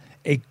had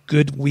a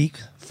good week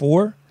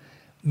 4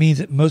 means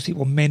that most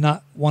people may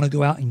not want to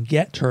go out and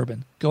get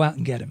Turbin. Go out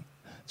and get him.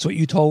 So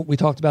we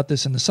talked about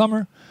this in the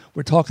summer.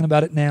 We're talking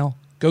about it now.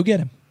 Go get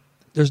him.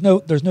 There's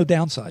no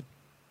downside.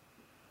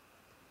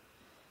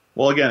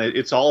 Well, again,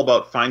 it's all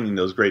about finding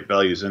those great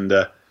values. And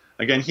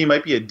again, he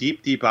might be a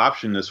deep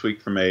option this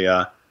week from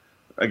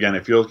again,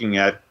 if you're looking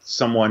at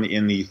someone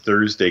in the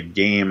Thursday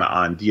game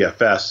on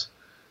DFS.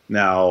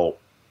 Now,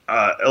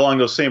 along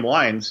those same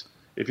lines,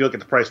 if you look at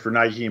the price for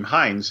Nyheim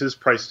Hines, his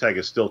price tag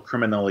is still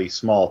criminally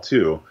small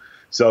too.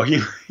 So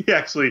he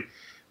actually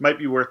might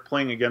be worth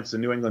playing against a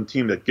New England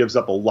team that gives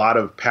up a lot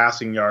of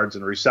passing yards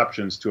and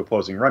receptions to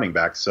opposing running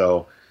backs.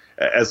 So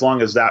as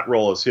long as that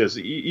role is his,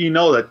 you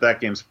know that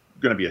game's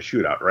going to be a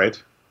shootout,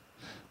 right?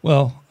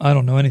 Well, I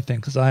don't know anything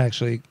because I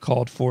actually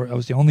called for – I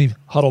was the only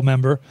Huddle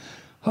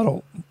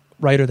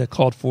writer that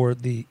called for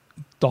the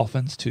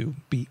Dolphins to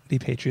beat the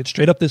Patriots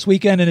straight up this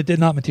weekend, and it did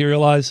not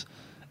materialize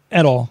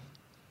at all.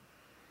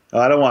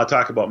 I don't want to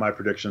talk about my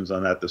predictions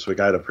on that this week.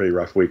 I had a pretty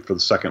rough week for the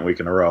second week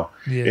in a row.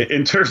 Yeah.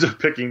 In terms of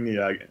picking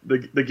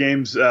the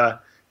games,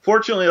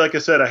 fortunately, like I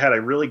said, I had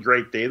a really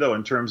great day, though,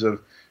 in terms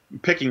of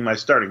picking my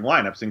starting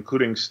lineups,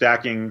 including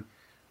stacking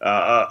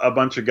a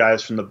bunch of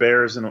guys from the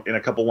Bears in a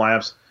couple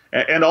lineups,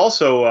 and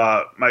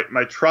also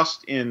my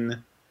trust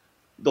in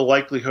the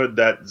likelihood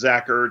that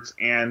Zach Ertz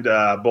and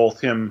both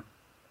him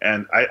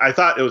and I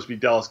thought it was be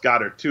Dallas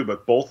Goedert too,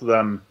 but both of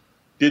them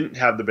didn't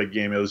have the big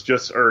game. It was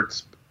just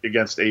Ertz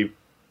against a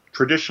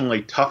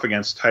traditionally tough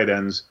against tight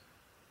ends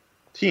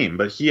team,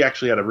 but he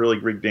actually had a really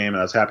great game, and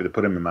I was happy to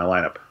put him in my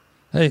lineup.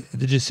 Hey,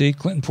 did you see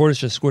Clinton Portis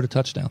just scored a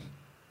touchdown?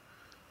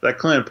 That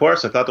Clinton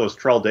Portis, I thought that was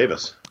Terrell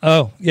Davis.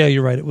 Oh, yeah,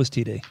 you're right. It was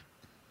TD.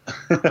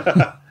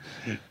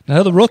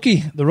 Now the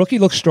rookie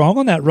looks strong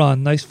on that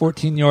run. Nice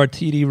 14-yard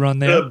TD run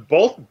there.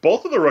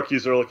 Both of the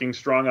rookies are looking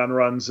strong on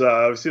runs.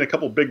 I've seen a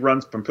couple big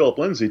runs from Philip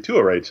Lindsay too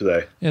already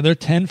today. Yeah, they're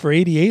 10 for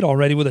 88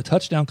 already with a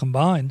touchdown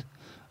combined.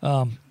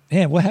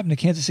 Man, what happened to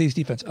Kansas City's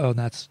defense? Oh,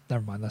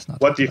 never mind. That's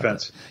not what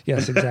defense.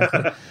 Yes,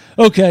 exactly.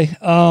 Okay,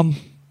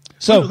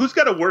 so who's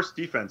got a worse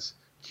defense,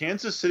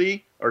 Kansas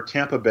City or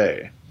Tampa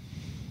Bay?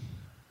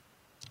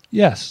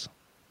 Yes.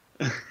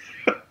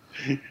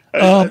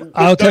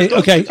 I'll tell you.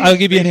 Okay, I'll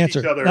give you an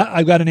answer.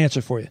 I've got an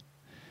answer for you.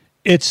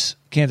 It's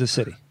Kansas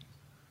City.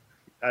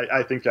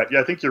 I think that.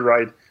 Yeah, I think you're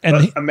right.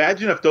 And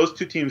imagine if those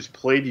two teams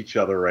played each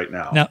other right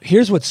now. Now,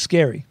 here's what's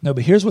scary.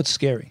 Here's what's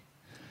scary.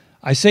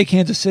 I say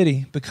Kansas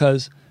City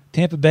because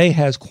Tampa Bay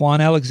has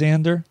Quan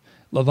Alexander,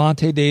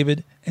 Levante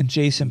David, and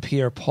Jason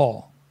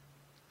Pierre-Paul.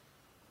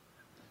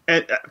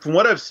 And from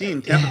what I've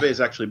seen, Tampa Bay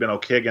has actually been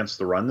okay against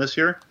the run this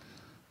year.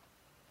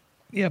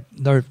 Yeah,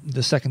 they're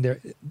the secondary.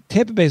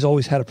 Tampa Bay's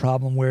always had a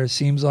problem where it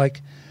seems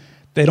like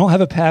they don't have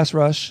a pass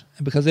rush,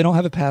 and because they don't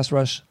have a pass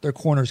rush, their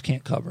corners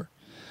can't cover.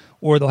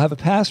 Or they'll have a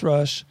pass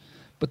rush,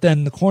 but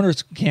then the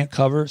corners can't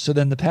cover, so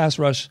then the pass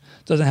rush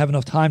doesn't have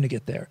enough time to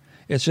get there.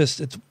 It's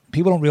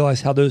people don't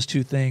realize how those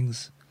two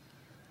things,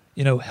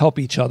 help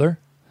each other.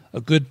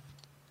 A good,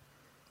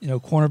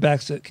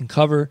 cornerbacks that can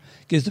cover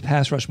gives the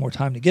pass rush more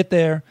time to get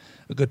there.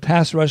 A good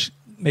pass rush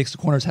makes the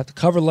corners have to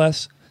cover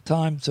less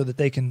time so that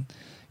they can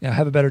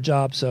have a better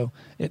job. So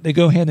they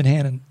go hand in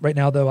hand. And right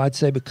now, though, I'd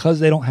say because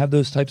they don't have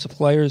those types of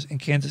players in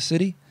Kansas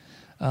City,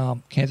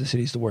 Kansas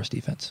City's the worst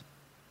defense.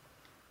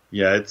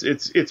 Yeah,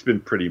 it's been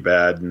pretty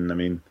bad. And, I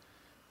mean,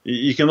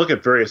 you can look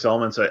at various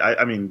elements.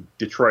 I mean,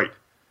 Detroit,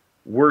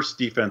 worst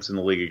defense in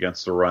the league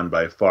against the run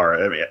by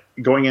far. I mean,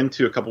 going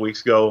into a couple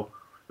weeks ago,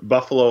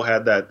 Buffalo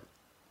had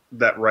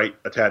that right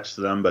attached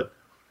to them. But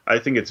I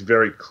think it's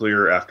very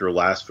clear after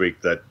last week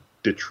that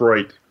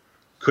Detroit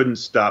couldn't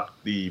stop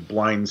the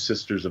blind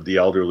sisters of the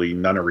elderly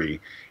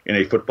nunnery in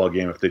a football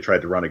game if they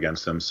tried to run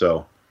against them.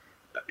 So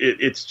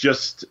it's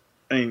just,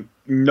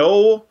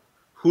 know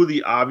who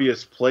the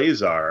obvious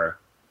plays are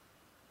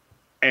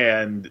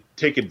and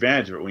take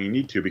advantage of it when you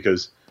need to,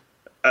 because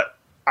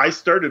I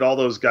started all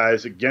those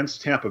guys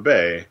against Tampa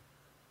Bay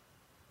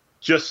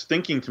just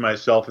thinking to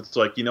myself, it's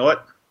like, you know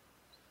what?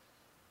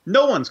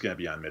 No one's going to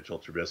be on Mitchell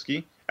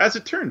Trubisky. As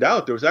it turned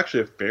out, there was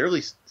actually a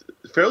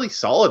fairly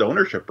solid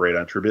ownership rate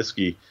on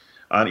Trubisky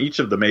on each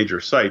of the major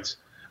sites.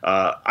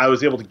 I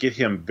was able to get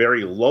him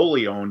very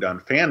lowly owned on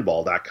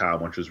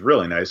fanball.com, which was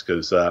really nice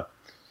because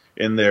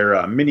in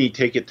their mini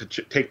Take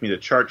Me to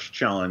Church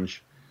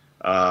challenge,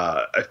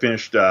 I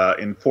finished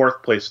in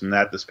fourth place in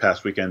that this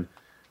past weekend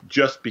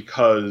just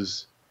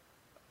because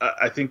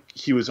I think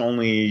he was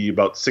only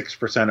about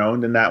 6%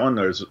 owned in that one.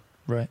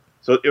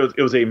 So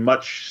it was a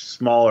much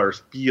smaller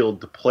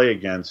field to play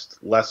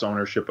against, less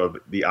ownership of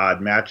the odd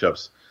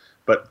matchups.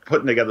 But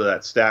putting together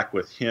that stack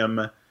with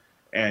him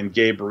and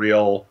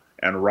Gabriel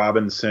and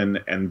Robinson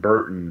and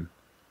Burton,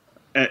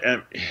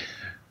 and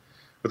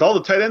with all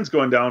the tight ends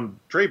going down,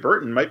 Trey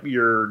Burton might be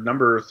your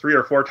number 3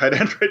 or 4 tight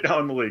end right now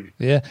in the league.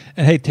 Yeah,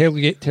 and hey,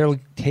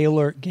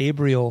 Taylor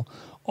Gabriel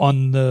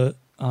on the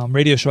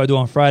radio show I do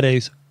on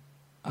Fridays,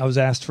 I was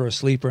asked for a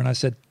sleeper, and I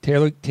said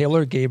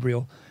Taylor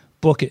Gabriel,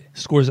 book it,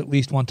 scores at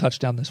least 1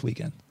 touchdown this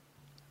weekend.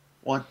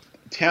 Well,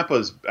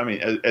 Tampa's, I mean,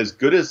 as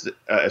good as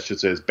I should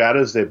say, as bad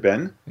as they've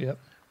been, yep,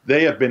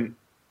 they have been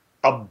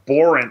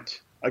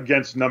abhorrent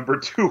against number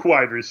 2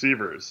 wide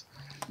receivers.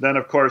 Then,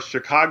 of course,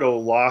 Chicago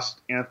lost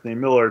Anthony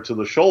Miller to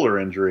the shoulder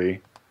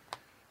injury,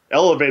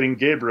 elevating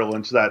Gabriel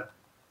into that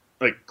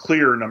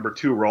clear number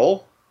 2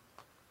 role.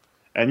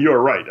 And you're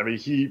right. I mean,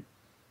 he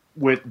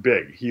went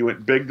big. He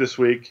went big this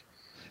week.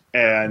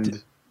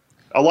 And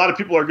a lot of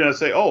people are going to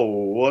say, oh,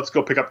 well, let's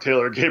go pick up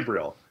Taylor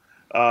Gabriel.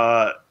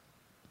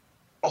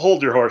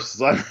 Hold your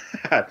horses on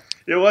that.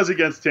 It was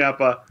against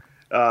Tampa.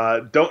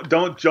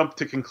 Don't jump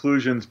to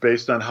conclusions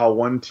based on how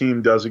one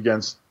team does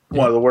against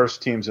one of the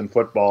worst teams in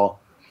football.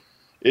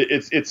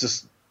 It's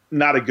just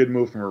not a good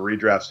move from a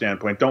redraft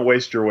standpoint. Don't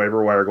waste your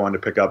waiver wire going to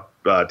pick up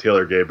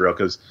Taylor Gabriel,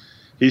 because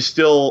he's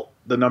still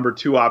the number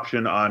 2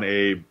 option on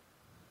a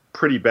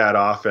pretty bad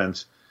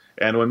offense.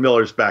 And when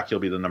Miller's back, he'll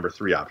be the number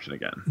 3 option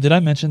again. Did I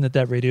mention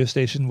that radio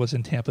station was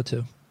in Tampa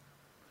too?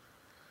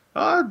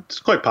 It's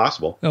quite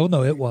possible. Oh,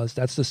 no, it was.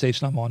 That's the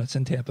station I'm on. It's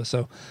in Tampa.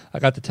 So I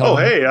got to tell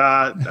them. Hey,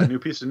 a new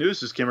piece of news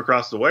just came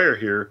across the wire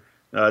here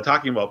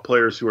talking about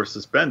players who are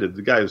suspended.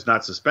 The guy who's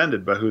not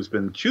suspended but who's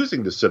been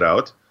choosing to sit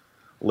out,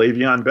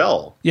 Le'Veon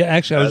Bell. Yeah,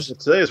 actually,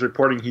 today is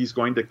reporting he's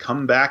going to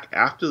come back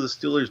after the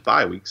Steelers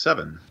bye week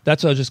 7.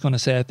 That's what I was just going to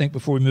say. I think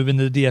before we move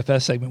into the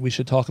DFS segment, we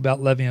should talk about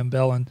Le'Veon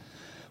Bell and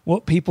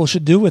what people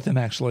should do with him,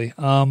 actually.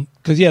 Because,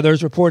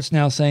 there's reports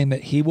now saying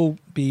that he will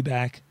be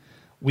back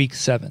week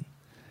 7.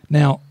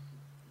 Now,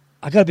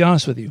 I got to be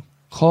honest with you.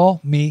 Call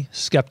me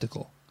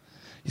skeptical.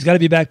 He's got to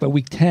be back by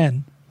week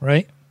 10,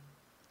 right?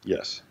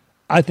 Yes.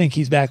 I think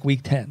he's back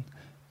week 10.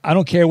 I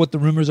don't care what the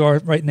rumors are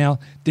right now.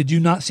 Did you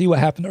not see what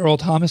happened to Earl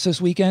Thomas this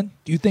weekend?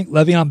 Do you think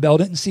Le'Veon Bell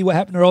didn't see what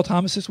happened to Earl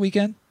Thomas this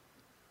weekend?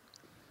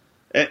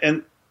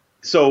 And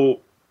so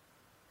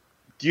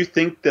do you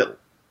think that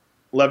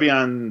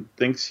Le'Veon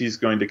thinks he's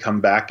going to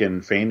come back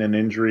and feign an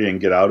injury and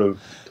get out of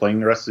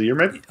playing the rest of the year,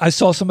 maybe? I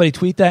saw somebody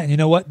tweet that, and you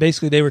know what?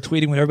 Basically, they were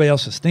tweeting what everybody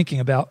else was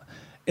thinking about.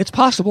 It's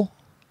possible.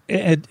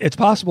 It's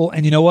possible.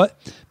 And you know what?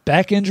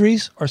 Back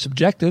injuries are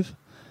subjective.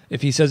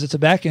 If he says it's a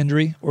back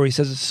injury or he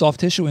says it's a soft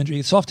tissue injury,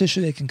 soft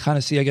tissue they can kind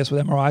of see, I guess,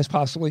 with MRIs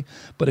possibly.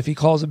 But if he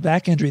calls a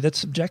back injury, that's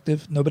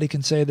subjective. Nobody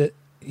can say that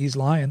he's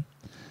lying.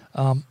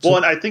 And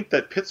I think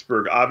that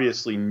Pittsburgh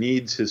obviously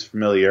needs his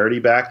familiarity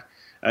back.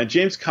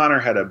 James Conner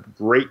had a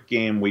great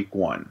game week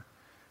 1.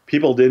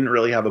 People didn't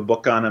really have a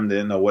book on him. They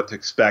didn't know what to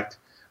expect.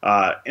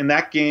 In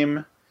that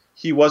game,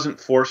 he wasn't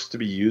forced to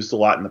be used a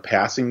lot in the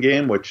passing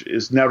game, which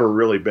has never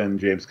really been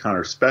James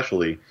Conner's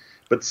specialty.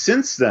 But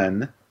since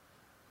then,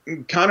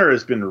 Conner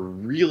has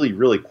been really,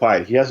 really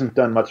quiet. He hasn't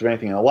done much of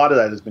anything, and a lot of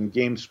that has been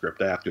game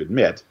script, I have to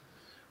admit.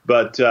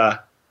 But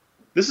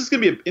this is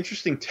going to be an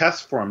interesting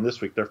test for him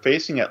this week. They're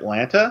facing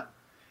Atlanta.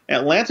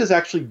 Atlanta's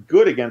actually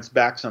good against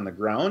backs on the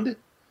ground,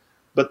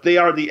 but they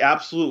are the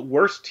absolute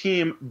worst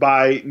team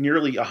by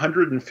nearly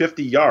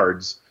 150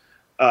 yards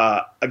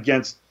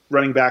against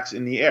running backs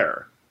in the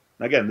air.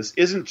 Again, this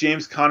isn't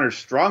James Conner's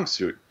strong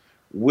suit.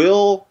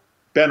 Will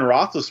Ben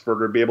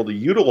Roethlisberger be able to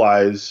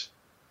utilize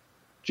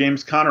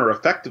James Conner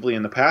effectively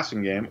in the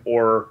passing game,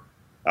 or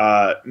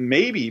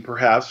maybe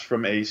perhaps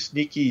from a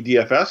sneaky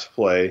DFS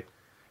play,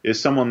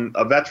 is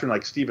a veteran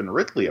like Stephen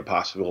Ridley a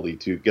possibility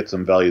to get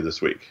some value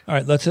this week? All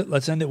right,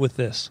 let's end it with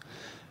this.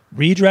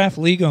 Redraft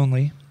league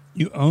only.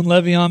 You own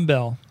Le'Veon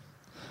Bell.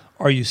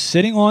 Are you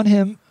sitting on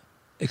him,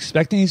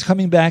 expecting he's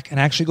coming back and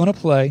actually going to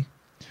play,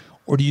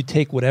 or do you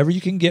take whatever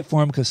you can get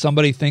for him because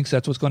somebody thinks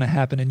that's what's going to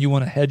happen and you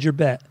want to hedge your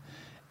bet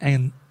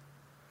and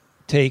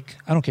take,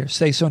 I don't care,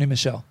 say Sony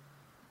Michel?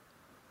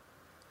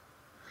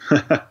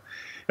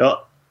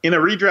 Well, in a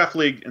redraft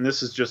league, and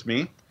this is just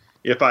me,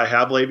 if I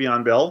have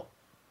Le'Veon Bell,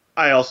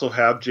 I also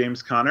have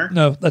James Conner.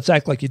 No, let's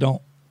act like you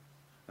don't.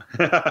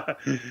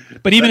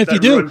 But even if you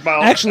do,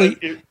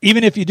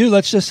 even if you do,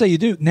 let's just say you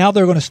do. Now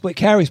they're going to split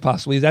carries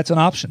possibly. That's an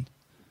option.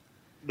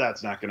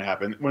 That's not going to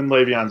happen. When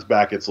Le'Veon's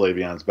back, it's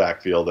Le'Veon's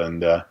backfield,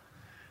 and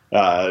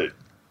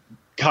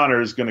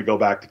Connor's going to go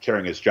back to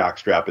carrying his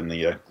jockstrap in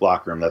the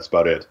locker room. That's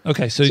about it.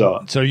 Okay, so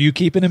are you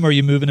keeping him or are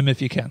you moving him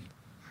if you can?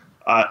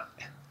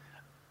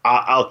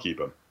 I'll keep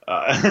him.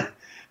 I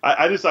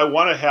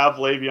want to have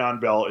Le'Veon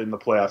Bell in the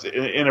playoffs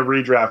in a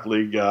redraft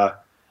league.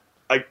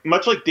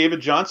 Much like David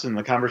Johnson in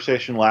the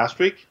conversation last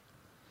week,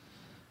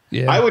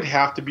 I would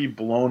have to be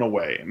blown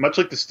away. Much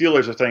like the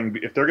Steelers are saying,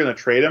 if they're going to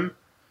trade him,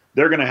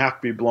 they're going to have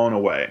to be blown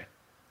away.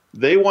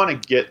 They want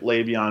to get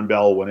Le'Veon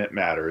Bell when it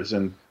matters.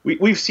 And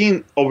we've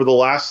seen over the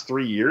last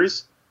 3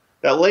 years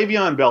that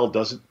Le'Veon Bell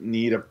doesn't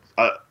need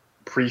a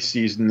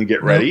preseason to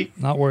get ready.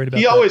 Not worried about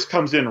He that. always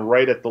comes in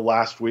right at the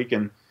last week,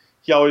 and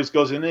he always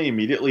goes in and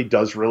immediately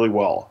does really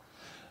well.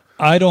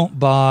 I don't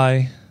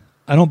buy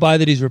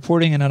that he's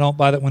reporting, and I don't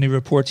buy that when he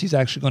reports he's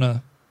actually going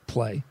to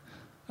play,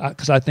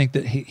 because I think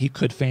that he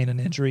could feign an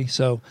injury.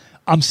 So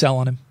I'm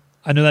selling him.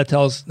 I know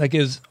that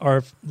gives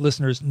our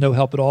listeners no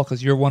help at all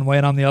because you're one way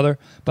and I'm the other,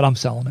 but I'm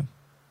selling him.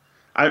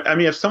 I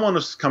mean, if someone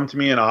was to come to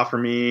me and offer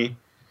me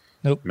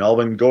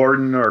Melvin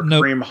Gordon or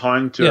Nope. Kareem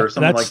Hunt or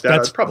something like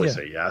that, I'd probably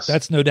say yes.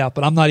 That's no doubt,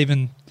 but I'm not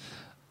going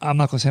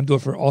to say I'm doing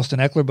it for Austin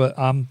Eckler, but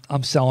I'm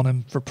selling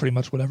him for pretty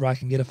much whatever I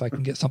can get if I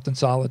can get something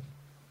solid.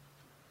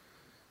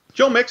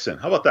 Joe Mixon,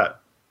 how about that?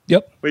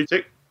 Yep. What do you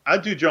think?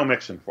 I'd do Joe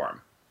Mixon for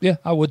him. Yeah,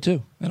 I would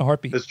too, in a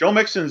heartbeat. Because Joe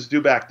Mixon's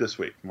due back this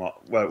week,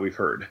 what we've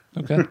heard.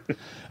 Okay.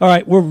 All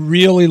right, we're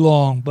really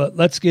long, but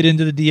let's get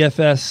into the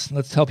DFS.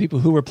 Let's tell people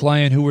who we're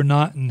playing, who we're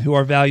not, and who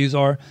our values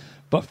are.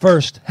 But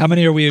first, how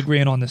many are we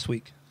agreeing on this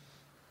week?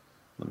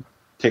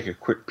 Take a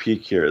quick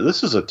peek here.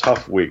 This is a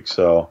tough week,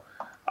 so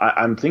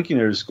I'm thinking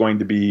there's going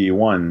to be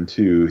 1,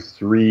 2,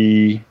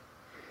 3,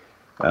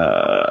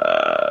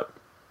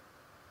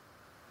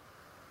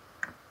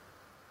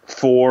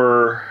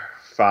 4,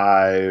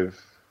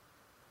 5.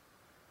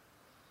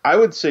 I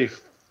would say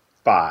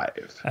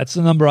 5. That's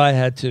the number I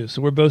had too.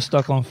 So we're both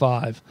stuck on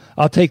 5.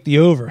 I'll take the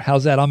over.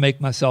 How's that? I'll make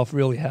myself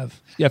really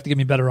have. You have to give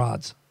me better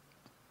odds.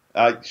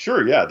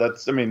 Sure, yeah.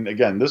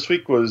 Again, this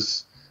week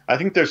was. I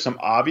think there's some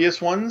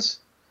obvious ones,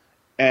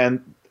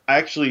 and I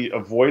actually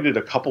avoided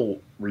a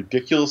couple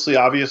ridiculously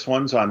obvious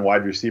ones on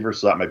wide receiver,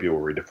 so that might be where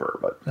we defer.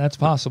 But that's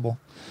possible.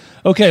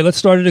 Okay, let's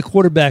start at a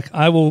quarterback.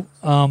 I will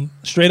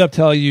straight up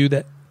tell you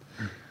that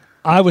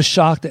I was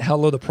shocked at how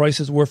low the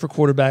prices were for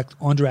quarterback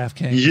on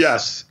DraftKings.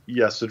 Yes.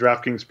 The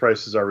DraftKings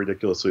prices are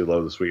ridiculously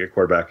low this week at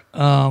quarterback.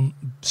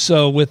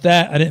 So with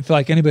that, I didn't feel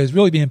like anybody's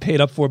really being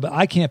paid up for it, but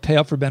I can't pay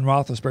up for Ben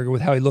Roethlisberger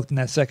with how he looked in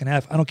that second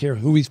half. I don't care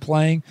who he's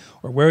playing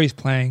or where he's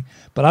playing,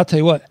 but I'll tell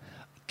you what,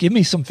 give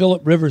me some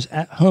Phillip Rivers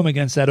at home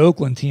against that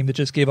Oakland team that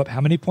just gave up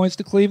how many points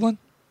to Cleveland?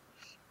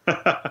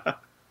 I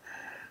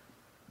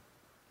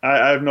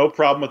have no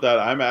problem with that.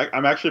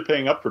 I'm actually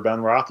paying up for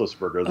Ben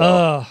Roethlisberger,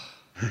 though.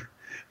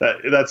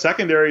 That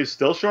secondary is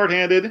still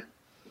shorthanded.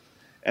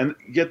 And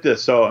get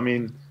this. So, I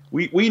mean,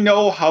 we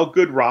know how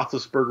good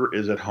Roethlisberger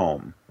is at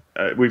home.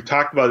 We've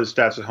talked about his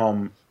stats at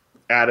home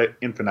ad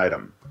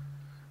infinitum.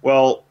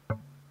 Well,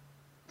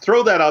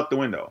 throw that out the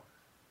window.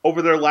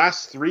 Over their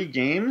last 3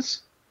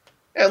 games,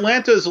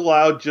 Atlanta has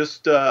allowed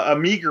just a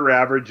meager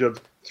average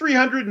of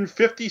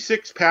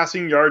 356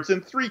 passing yards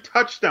and 3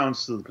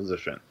 touchdowns to the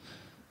position.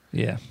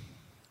 Yeah.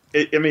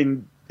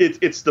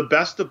 It's the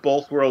best of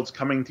both worlds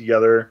coming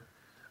together.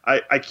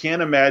 I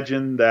can't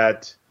imagine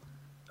that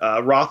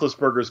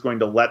Roethlisberger is going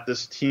to let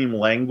this team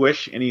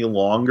languish any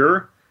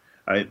longer.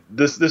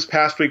 This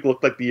past week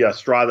looked like the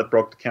straw that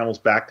broke the camel's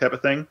back type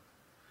of thing.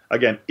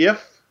 Again,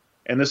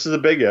 and this is a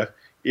big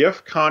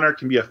if Connor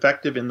can be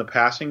effective in the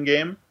passing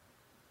game,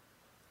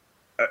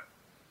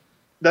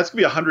 that's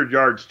going to be 100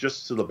 yards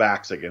just to the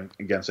backs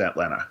against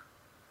Atlanta.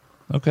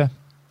 Okay.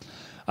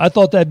 I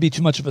thought that'd be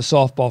too much of a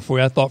softball for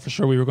you. I thought for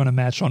sure we were going to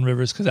match on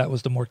Rivers because that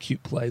was the more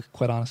cute play,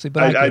 quite honestly.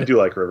 But I do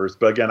like Rivers.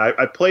 But again,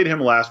 I played him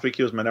last week.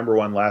 He was my number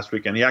 1 last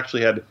week, and he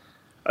actually had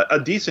a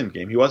decent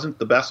game. He wasn't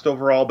the best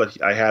overall, but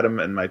I had him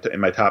in my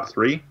top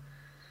 3.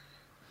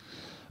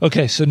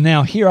 Okay, so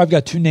now here I've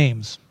got 2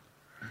 names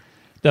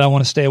that I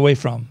want to stay away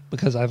from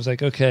because I was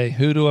like, okay,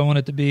 who do I want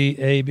it to be?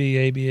 A, B,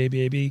 A, B, A,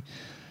 B, A, B.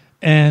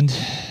 And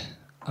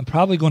I'm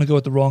probably going to go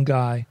with the wrong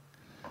guy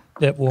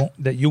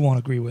that you won't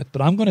agree with.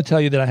 But I'm going to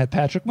tell you that I had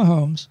Patrick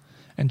Mahomes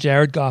and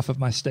Jared Goff as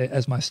my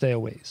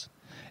stayaways.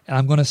 And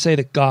I'm going to say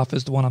that Goff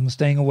is the one I'm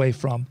staying away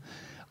from.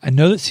 I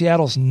know that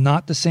Seattle's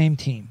not the same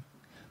team,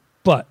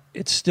 but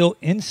it's still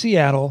in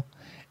Seattle,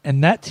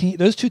 and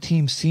those 2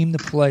 teams seem to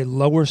play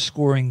lower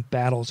scoring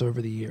battles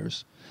over the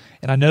years.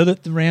 And I know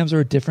that the Rams are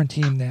a different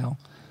team now,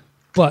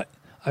 but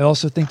I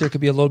also think there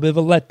could be a little bit of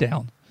a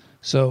letdown.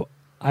 So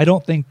I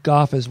don't think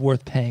Goff is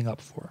worth paying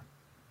up for.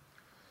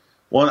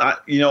 Well,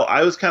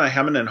 I was kind of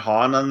hemming and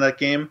hawing on that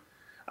game.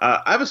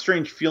 I have a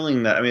strange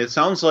feeling that, it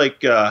sounds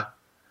like,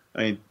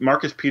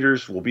 Marcus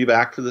Peters will be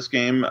back for this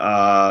game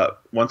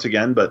once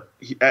again, but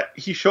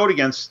he showed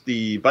against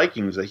the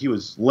Vikings that he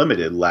was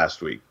limited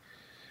last week.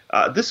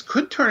 This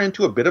could turn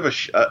into a bit of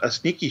a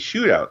sneaky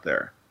shootout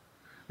there,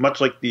 much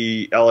like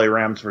the LA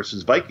Rams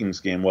versus Vikings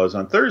game was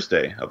on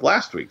Thursday of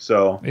last week.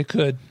 So it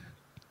could.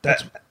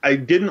 I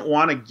didn't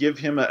want to give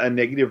him a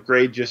negative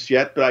grade just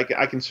yet, but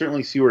I can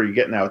certainly see where you're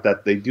getting at with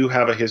that. They do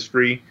have a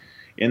history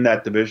in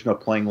that division of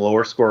playing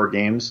lower score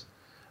games.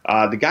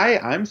 The guy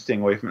I'm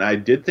staying away from, and I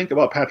did think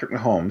about Patrick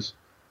Mahomes.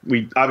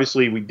 We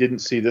didn't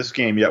see this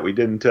game yet. We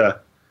didn't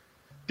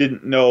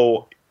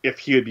know if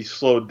he would be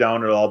slowed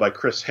down at all by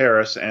Chris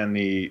Harris and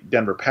the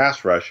Denver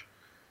pass rush.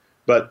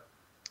 But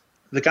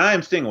the guy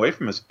I'm staying away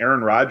from is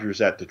Aaron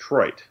Rodgers at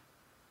Detroit.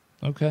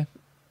 Okay.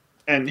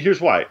 And here's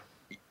why.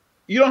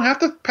 You don't have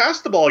to pass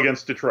the ball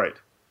against Detroit.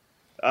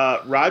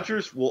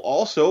 Rodgers will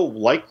also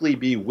likely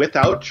be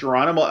without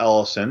Geronimo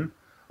Ellison,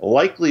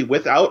 likely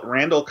without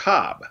Randall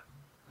Cobb.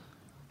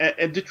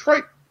 And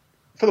Detroit,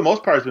 for the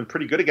most part, has been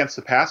pretty good against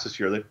the pass this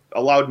year. They've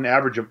allowed an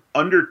average of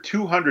under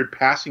 200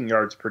 passing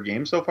yards per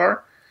game so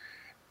far,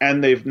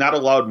 and they've not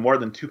allowed more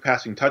than 2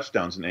 passing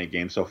touchdowns in any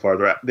game so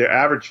far. Their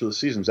average for the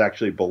season is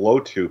actually below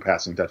 2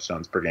 passing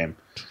touchdowns per game.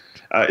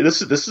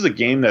 This is a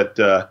game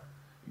that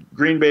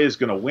Green Bay is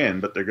going to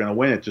win, but they're going to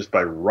win it just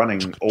by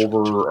running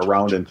over,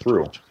 around, and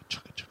through.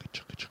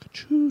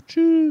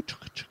 You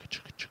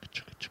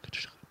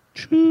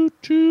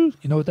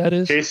know what that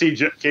is?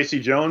 Casey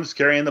Jones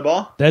carrying the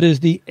ball? That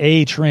is the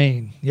A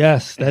train.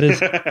 Yes, that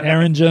is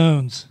Aaron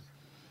Jones.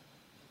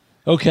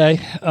 Okay.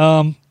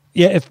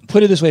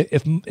 Put it this way,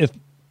 if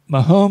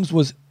Mahomes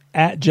was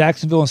at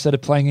Jacksonville instead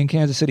of playing in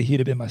Kansas City, he'd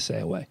have been my say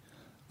away,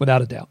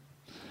 without a doubt.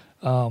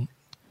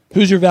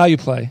 Who's your value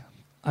play?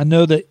 I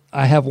know that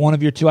I have one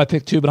of your 2. I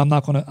picked 2, but I'm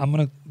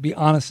going to be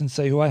honest and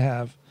say who I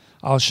have.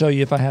 I'll show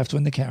you if I have to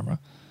in the camera.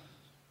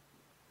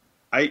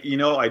 I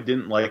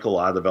didn't like a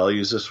lot of the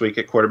values this week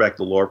at quarterback,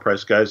 the lower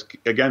price guys,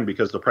 again,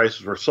 because the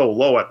prices were so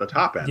low at the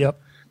top end.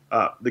 Yep.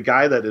 The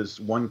guy that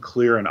is one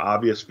clear and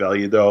obvious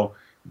value, though,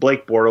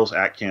 Blake Bortles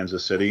at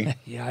Kansas City.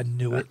 Yeah, I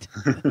knew it.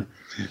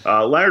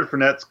 Leonard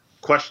Fournette's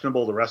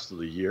questionable the rest of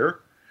the year.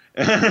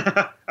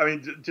 I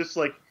mean, just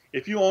like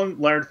if you own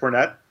Leonard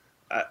Fournette,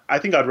 I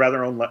think I'd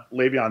rather own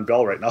Le'Veon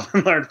Bell right now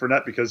than Leonard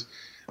Fournette, because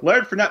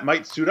Leonard Fournette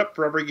might suit up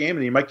for every game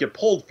and he might get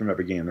pulled from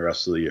every game the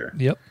rest of the year.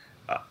 Yep.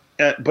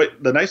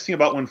 But the nice thing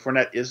about when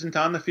Fournette isn't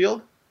on the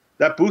field,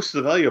 that boosts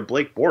the value of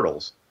Blake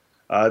Bortles.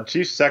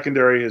 Chiefs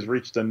secondary has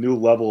reached a new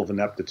level of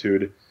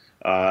ineptitude.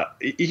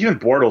 Even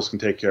Bortles can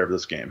take care of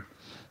this game.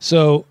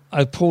 So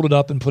I pulled it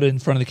up and put it in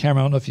front of the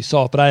camera. I don't know if you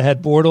saw it, but I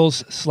had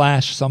Bortles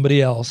 /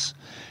 somebody else,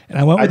 and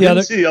I went with the other.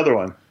 I didn't see the other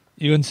one.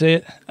 You didn't see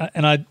it,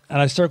 and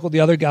I circled the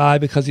other guy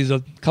because he's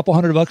a couple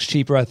 $100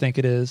 cheaper. I think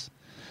it is.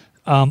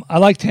 I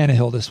like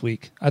Tannehill this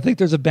week. I think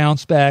there's a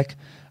bounce back.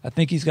 I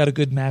think he's got a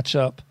good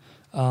matchup.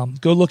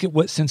 Go look at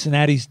what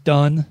Cincinnati's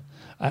done.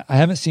 I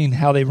haven't seen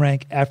how they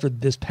rank after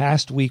this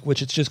past week,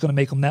 which it's just going to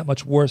make them that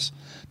much worse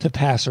to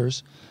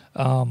passers.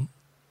 And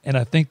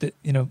I think that,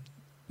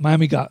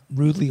 Miami got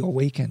rudely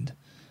awakened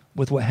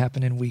with what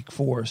happened in week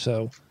 4.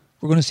 So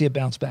we're going to see a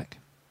bounce back.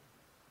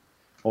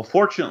 Well,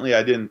 fortunately,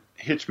 I didn't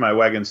hitch my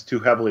wagons too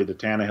heavily to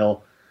Tannehill.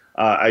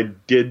 I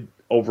did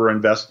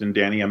overinvest in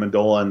Danny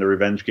Amendola and the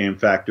revenge game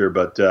factor,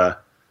 but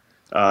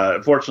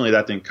fortunately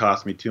that didn't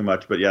cost me too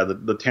much. But yeah,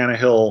 the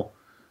Tannehill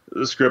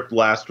script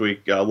last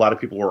week, a lot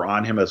of people were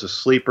on him as a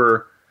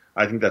sleeper.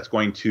 I think that's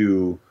going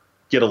to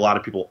get a lot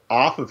of people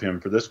off of him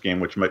for this game,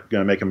 which might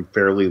going to make him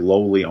fairly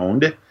lowly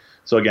owned.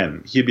 So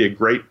again, he'd be a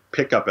great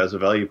pickup as a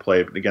value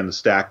play, but again, to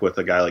stack with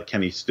a guy like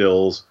Kenny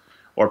Stills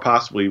or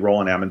possibly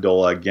rolling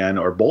Amendola again,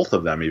 or both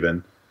of them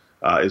even,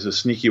 is a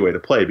sneaky way to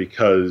play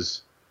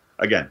because,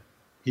 again,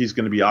 he's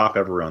going to be off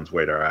everyone's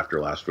radar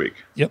after last week.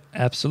 Yep,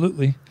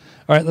 absolutely.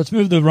 All right, let's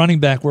move to the running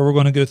back where we're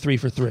going to go 3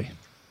 for 3.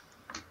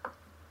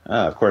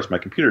 Of course, my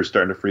computer is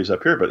starting to freeze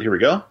up here, but here we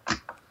go.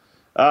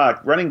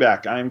 Running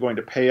back, I'm going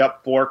to pay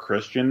up for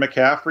Christian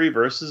McCaffrey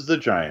versus the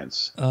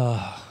Giants.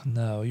 Oh,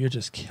 no, you're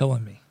just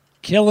killing me.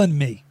 Killing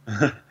me.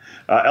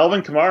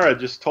 Alvin Kamara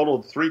just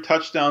totaled 3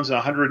 touchdowns and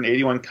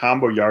 181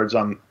 combo yards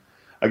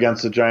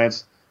against the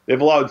Giants.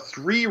 They've allowed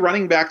 3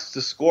 running backs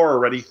to score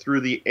already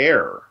through the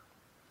air,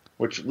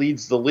 which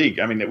leads the league.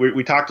 I mean,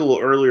 we talked a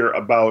little earlier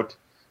about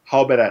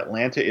how bad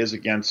Atlanta is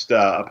against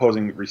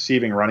opposing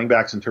receiving running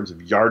backs in terms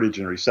of yardage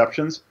and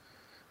receptions.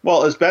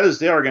 Well, as bad as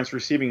they are against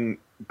receiving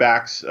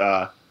backs,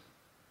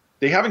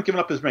 they haven't given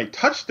up as many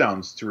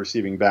touchdowns to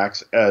receiving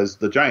backs as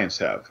the Giants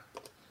have.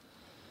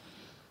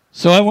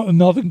 So I went with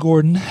Melvin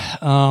Gordon,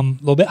 a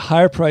little bit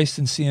higher priced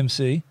than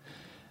CMC.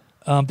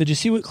 Did you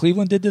see what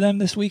Cleveland did to them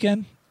this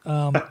weekend?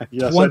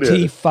 Yes,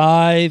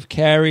 25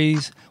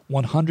 carries,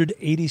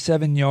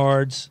 187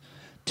 yards,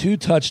 2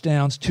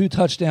 touchdowns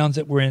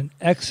that were in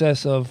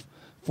excess of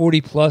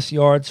 40-plus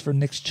yards for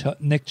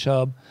Nick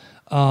Chubb.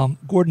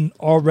 Gordon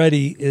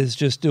already is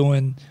just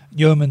doing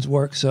yeoman's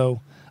work, so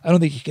I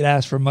don't think you could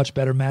ask for a much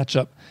better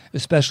matchup,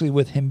 especially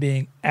with him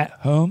being at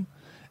home.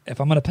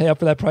 If I'm going to pay up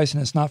for that price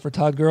and it's not for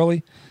Todd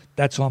Gurley,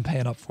 that's what I'm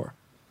paying up for.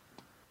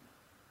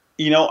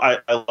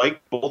 I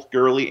like both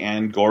Gurley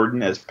and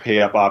Gordon as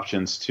pay-up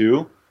options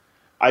too.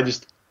 I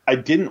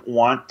didn't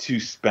want to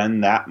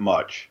spend that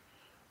much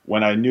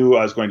when I knew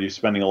I was going to be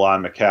spending a lot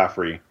on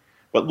McCaffrey.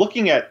 But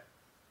looking at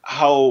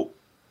how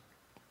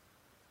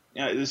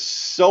there's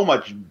so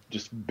much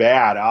just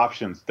bad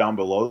options down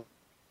below,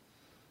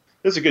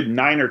 there's a good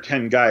 9 or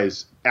 10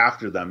 guys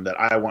after them that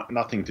I want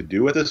nothing to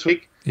do with this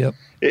week. Yep.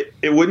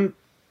 It wouldn't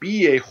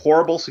be a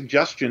horrible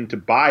suggestion to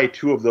buy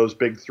 2 of those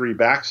big 3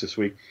 backs this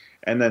week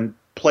and then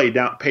pay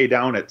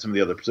down at some of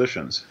the other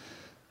positions.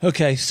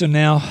 Okay, so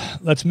now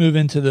let's move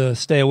into the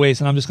stay aways,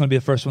 and I'm just going to be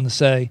the first one to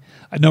say,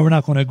 I know we're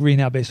not going to agree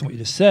now based on what you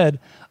just said.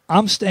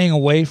 I'm staying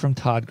away from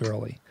Todd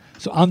Gurley.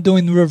 So I'm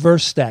doing the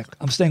reverse stack.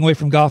 I'm staying away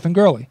from Goff and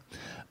Gurley.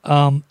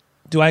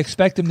 Do I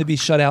expect him to be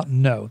shut out?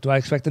 No. Do I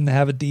expect him to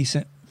have a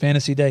decent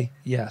fantasy day?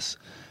 Yes.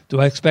 Do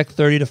I expect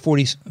 30 to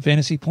 40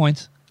 fantasy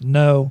points?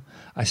 No.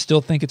 I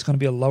still think it's going to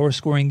be a lower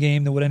scoring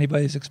game than what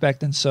anybody's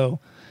expecting. So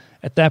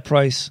At that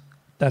price,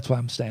 that's why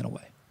I'm staying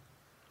away.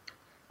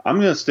 I'm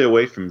going to stay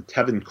away from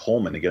Tevin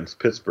Coleman against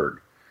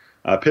Pittsburgh.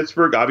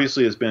 Pittsburgh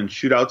obviously has been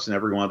shootouts in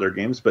every one of their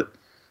games, but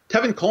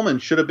Tevin Coleman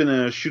should have been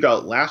in a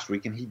shootout last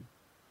week, and he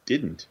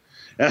didn't.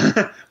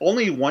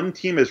 Only one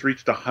team has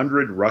reached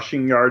 100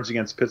 rushing yards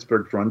against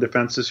Pittsburgh's run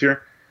defense this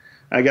year.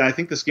 Again, I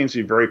think this game's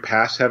going to be very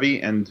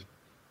pass-heavy, and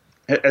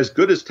as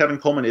good as Tevin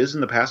Coleman is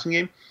in the passing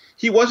game,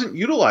 he wasn't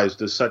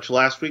utilized as such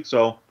last week,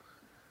 so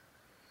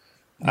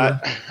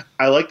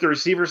I like the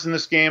receivers in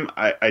this game.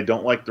 I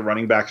don't like the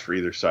running backs for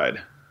either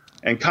side.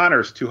 And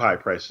Connor's too high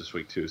priced this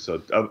week, too,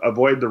 so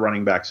avoid the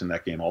running backs in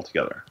that game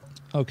altogether.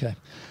 Okay.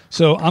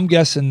 So I'm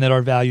guessing that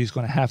our value is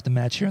going to have to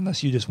match here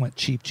unless you just went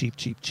cheap.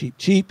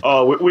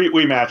 Oh,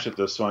 we matched at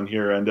this one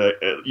here, and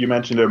you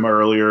mentioned him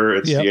earlier.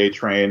 It's the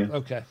A-Train.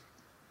 Okay.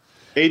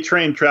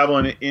 A-Train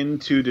traveling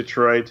into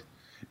Detroit.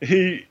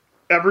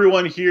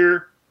 Everyone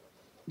here,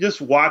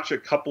 just watch a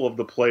couple of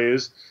the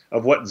plays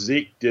of what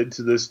Zeke did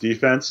to this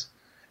defense.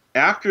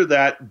 After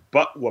that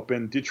butt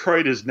whooping,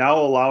 Detroit is now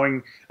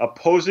allowing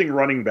opposing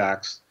running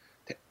backs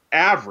to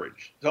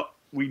average. So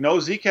we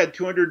know Zeke had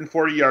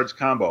 240 yards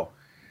combo.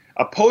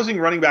 Opposing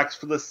running backs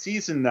for the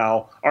season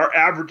now are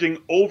averaging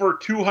over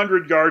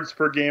 200 yards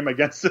per game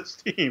against this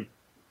team.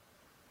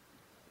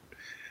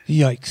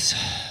 Yikes.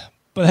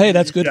 But hey,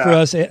 that's good for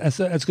us.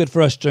 That's good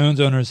for us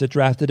Jones owners that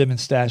drafted him and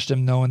stashed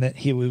him knowing that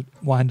he would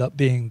wind up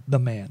being the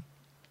man.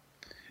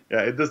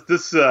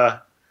 Yeah,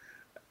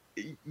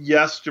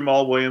 yes,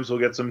 Jamal Williams will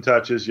get some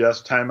touches.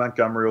 Yes, Ty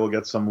Montgomery will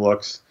get some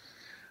looks.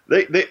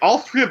 They all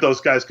three of those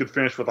guys could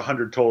finish with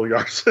 100 total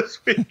yards this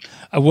week.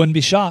 I wouldn't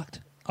be shocked.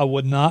 I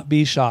would not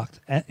be shocked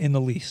in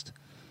the least.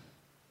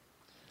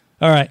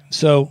 All right,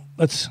 so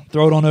let's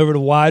throw it on over to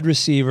wide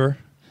receiver.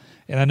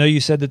 And I know you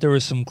said that there were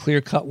some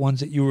clear-cut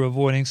ones that you were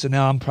avoiding, so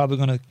now I'm probably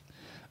going to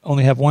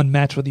only have one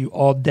match with you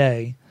all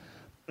day.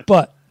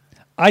 But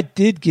I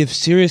did give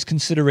serious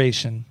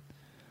consideration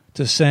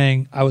to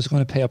saying I was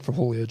going to pay up for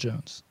Julio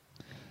Jones.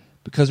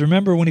 Because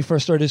remember when he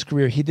first started his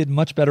career, he did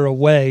much better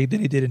away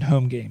than he did in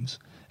home games.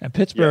 And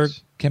Pittsburgh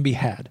can be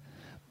had.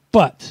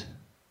 But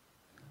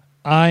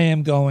I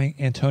am going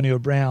Antonio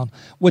Brown,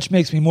 which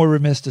makes me more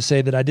remiss to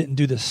say that I didn't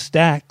do the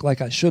stack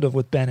like I should have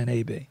with Ben and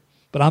AB.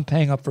 But I'm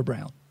paying up for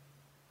Brown.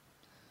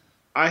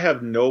 I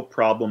have no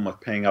problem with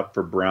paying up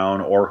for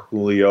Brown or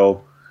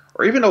Julio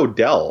or even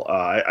Odell.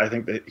 I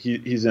think that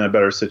he's in a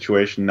better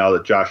situation now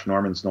that Josh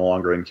Norman's no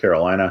longer in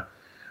Carolina.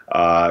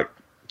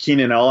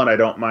 Keenan Allen, I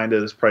don't mind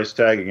at his price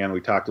tag. Again, we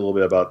talked a little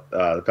bit about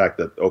the fact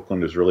that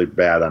Oakland is really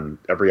bad on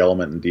every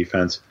element in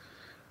defense.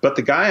 But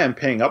the guy I'm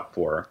paying up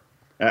for,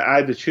 I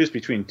had to choose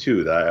between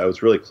two that I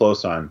was really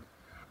close on,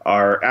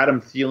 are Adam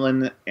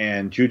Thielen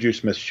and Juju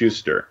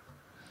Smith-Schuster.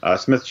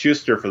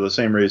 Smith-Schuster, for the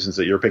same reasons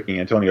that you're picking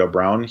Antonio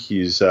Brown,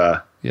 he's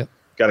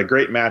got a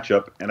great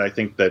matchup, and I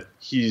think that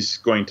he's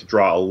going to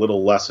draw a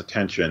little less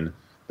attention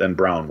than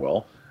Brown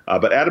will.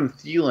 But Adam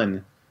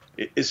Thielen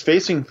is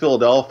facing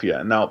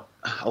Philadelphia. Now,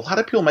 a lot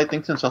of people might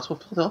think to themselves, well,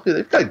 Philadelphia,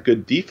 they've got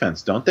good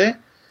defense, don't they?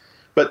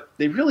 But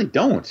they really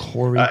don't.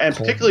 And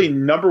particularly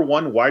number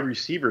one wide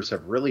receivers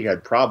have really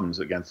had problems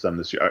against them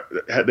this year.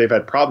 They've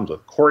had problems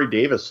with Corey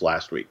Davis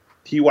last week,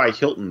 T.Y.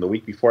 Hilton the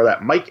week before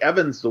that, Mike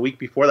Evans the week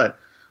before that.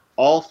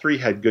 All three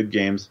had good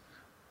games.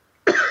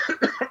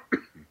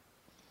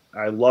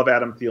 I love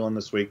Adam Thielen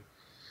this week.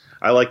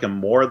 I like him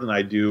more than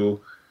I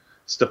do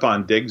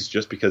Stephon Diggs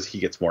just because he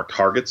gets more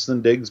targets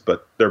than Diggs,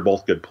 but they're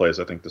both good plays,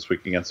 I think, this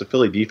week against a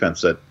Philly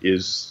defense that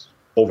is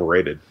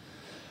overrated.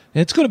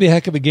 It's going to be a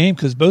heck of a game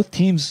because both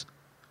teams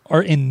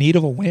are in need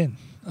of a win.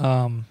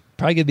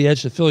 Probably give the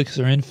edge to Philly because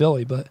they're in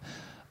Philly, but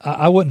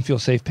I wouldn't feel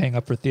safe paying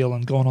up for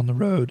Thielen going on the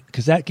road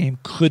because that game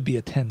could be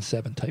a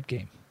 10-7 type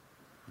game.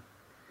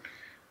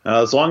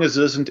 As long as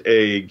it isn't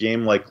a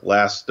game like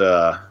last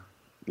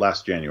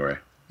January.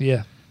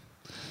 Yeah,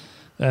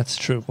 that's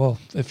true. Well,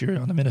 if you're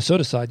on the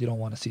Minnesota side, you don't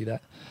want to see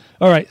that.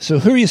 All right, so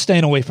who are you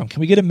staying away from?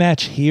 Can we get a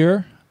match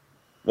here?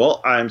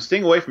 Well, I'm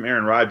staying away from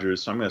Aaron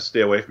Rodgers, so I'm going to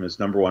stay away from his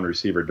number one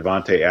receiver,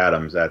 Devontae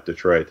Adams, at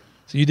Detroit.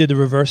 So you did the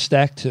reverse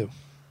stack, too.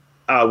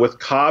 With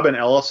Cobb and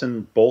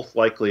Ellison both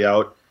likely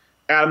out,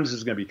 Adams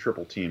is going to be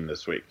triple teamed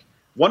this week.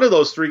 One of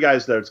those three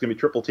guys that's going to be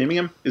triple teaming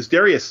him is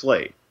Darius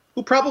Slay,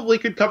 who probably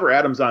could cover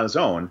Adams on his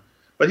own,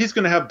 but he's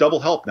going to have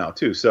double help now,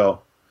 too. So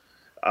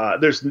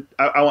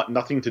I want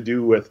nothing to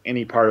do with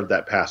any part of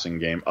that passing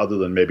game other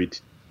than maybe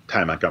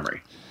Ty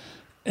Montgomery.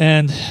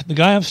 And the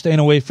guy I'm staying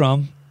away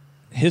from,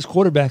 his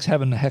quarterback's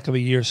having a heck of a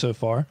year so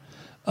far.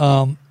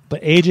 But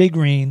A.J.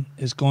 Green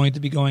is going to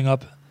be going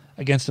up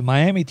against a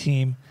Miami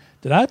team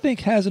that I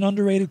think has an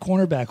underrated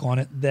cornerback on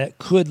it that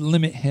could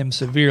limit him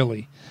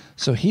severely.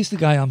 So he's the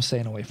guy I'm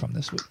staying away from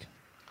this week.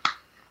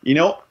 You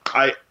know,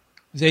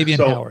 Xavier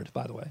Howard,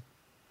 by the way.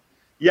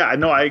 Yeah,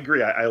 no, I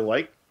agree. I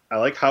like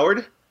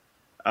Howard.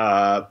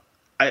 I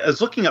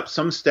was looking up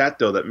some stat,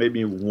 though, that made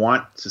me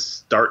want to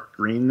start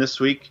Green this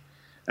week.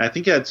 And I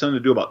think it had something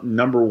to do about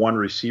number one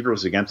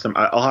receivers against them.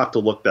 I'll have to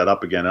look that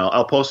up again.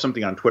 I'll post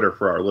something on Twitter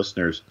for our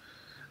listeners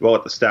about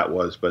what the stat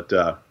was. But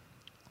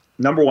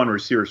number one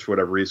receivers, for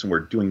whatever reason,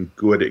 were doing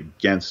good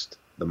against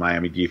the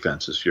Miami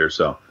defense this year.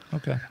 So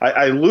okay,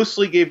 I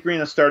loosely gave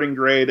Green a starting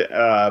grade,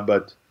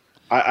 but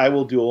I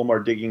will do a little more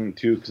digging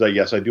too because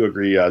yes, I do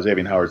agree.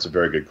 Xavier Howard's a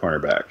very good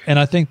cornerback, and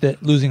I think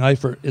that losing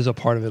Eifert is a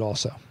part of it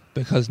also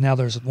because now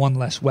there's one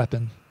less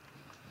weapon.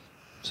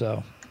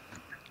 So,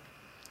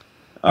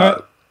 all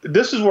right.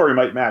 This is where we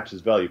might match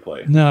his value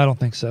play. No, I don't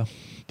think so.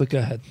 But go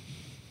ahead.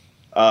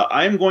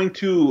 I'm going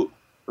to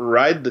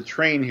ride the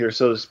train here,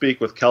 so to speak,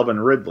 with Calvin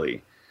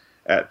Ridley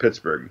at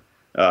Pittsburgh.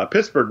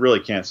 Pittsburgh really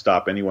can't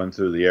stop anyone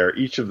through the air.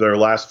 Each of their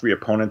last 3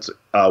 opponents'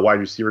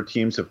 wide receiver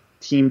teams have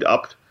teamed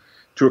up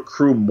to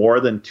accrue more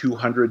than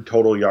 200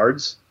 total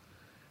yards.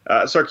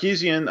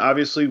 Sarkisian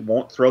obviously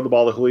won't throw the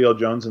ball to Julio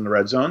Jones in the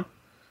red zone.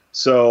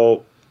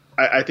 So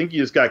I think you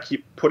just got to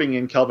keep putting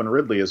in Calvin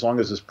Ridley as long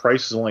as his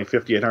price is only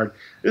 $5,800.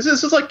 This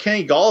is like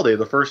Kenny Galladay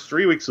the first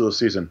 3 weeks of the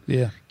season.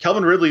 Yeah.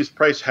 Calvin Ridley's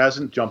price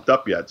hasn't jumped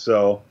up yet,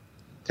 so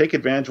take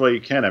advantage while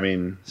you can. I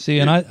mean, see,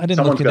 and I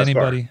didn't look at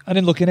anybody. I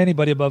didn't look at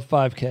anybody above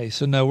 5K.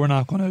 So no, we're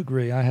not going to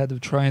agree. I had to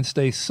try and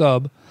stay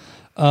sub.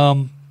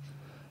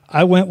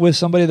 I went with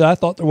somebody that I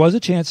thought there was a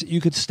chance that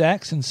you could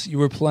stack since you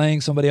were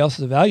playing somebody else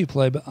as a value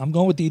play, but I'm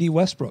going with D.D.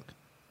 Westbrook.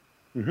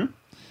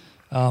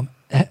 Mm-hmm.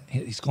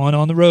 He's going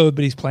on the road,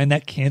 but he's playing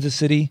that Kansas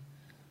City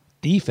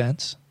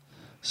defense.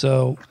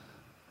 So,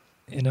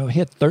 he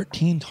had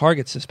 13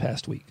 targets this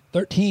past week.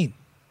 13.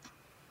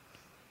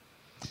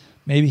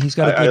 Maybe he's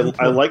got a good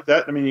I like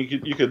that. I mean,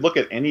 you could look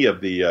at any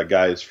of the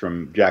guys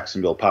from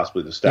Jacksonville,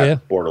 possibly the stack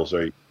Bortles.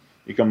 Or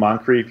you can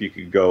Moncrief, you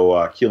could go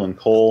Keelan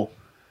Cole.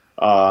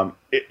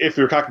 If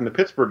you're talking the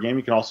Pittsburgh game,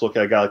 you can also look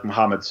at a guy like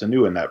Mohamed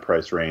Sanu in that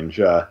price range.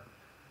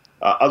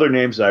 Other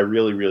names that I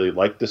really, really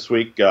like this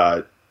week,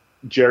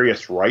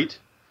 Jarius Wright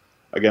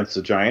against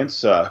the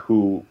Giants,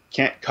 who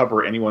can't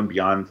cover anyone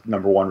beyond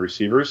number 1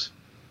 receivers.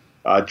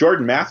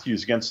 Jordan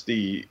Matthews against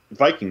the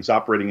Vikings,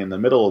 operating in the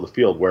middle of the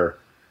field, where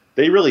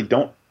they really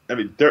don't. I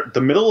mean,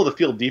 the middle of the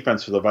field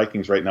defense for the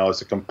Vikings right now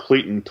is a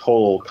complete and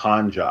total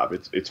con job.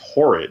 It's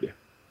horrid.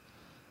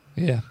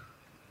 Yeah.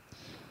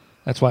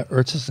 That's why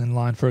Ertz is in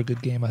line for a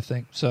good game, I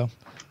think. So,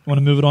 want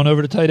to move it on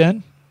over to tight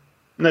end?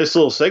 Nice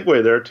little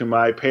segue there to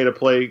my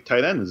pay-to-play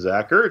tight end,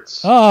 Zach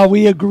Ertz. Ah,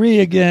 we agree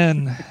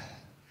again.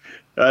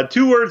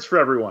 2 words for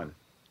everyone.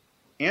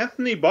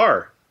 Anthony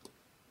Barr.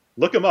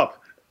 Look him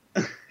up.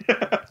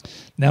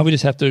 Now we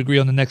just have to agree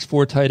on the next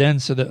 4 tight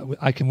ends so that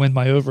I can win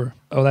my over.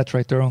 Oh, that's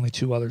right. There are only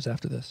 2 others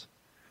after this.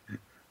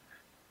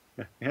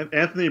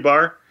 Anthony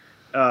Barr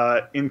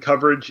in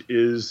coverage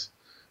is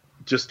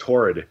just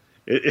horrid.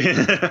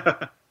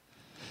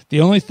 The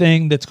only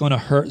thing that's going to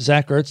hurt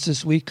Zach Ertz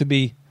this week could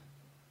be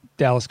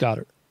Dallas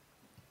Goedert.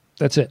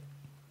 That's it.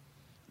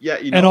 Yeah,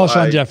 and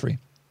Alshon Jeffrey.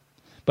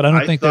 But I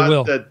don't think they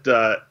will. I thought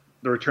that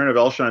the return of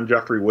Alshon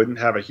Jeffrey wouldn't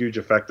have a huge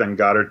effect on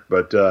Goddard,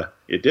 but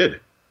it did.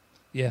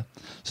 Yeah.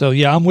 So,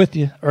 I'm with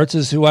you. Ertz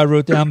is who I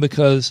wrote down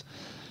because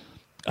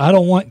I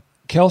don't want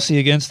Kelsey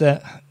against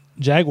that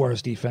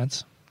Jaguars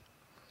defense.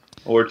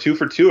 Or 2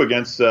 for 2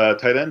 against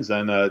tight ends.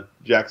 Then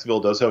Jacksonville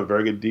does have a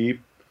very good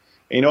deep.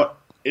 And you know what?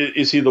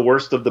 Is he the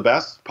worst of the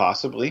best?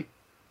 Possibly.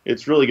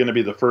 It's really going to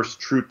be the first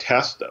true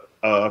test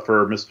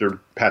for Mr.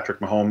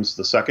 Patrick Mahomes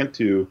II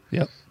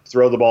to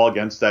throw the ball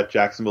against that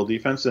Jacksonville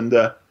defense. And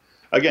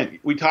again,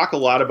 we talk a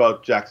lot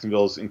about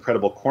Jacksonville's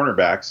incredible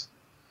cornerbacks,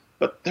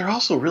 but they're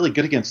also really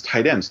good against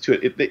tight ends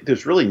too.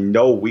 There's really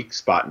no weak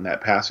spot in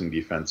that passing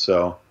defense.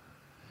 So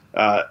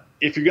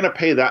if you're going to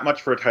pay that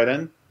much for a tight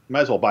end, you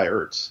might as well buy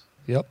Ertz.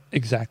 Yep,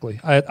 exactly.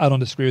 I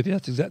don't disagree with you.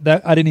 That's exact.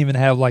 That I didn't even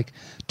have like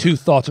 2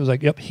 thoughts. It was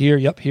like, yep, here.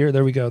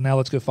 There we go. Now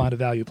let's go find a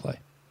value play.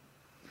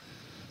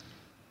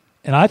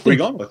 And I think, what are you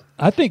going with?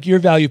 I think your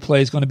value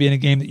play is going to be in a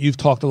game that you've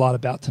talked a lot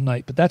about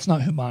tonight, but that's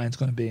not who mine's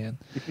going to be in.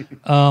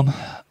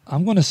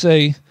 I'm going to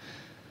say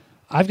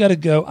I've got to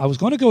go. I was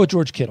going to go with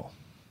George Kittle.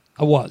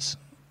 I was.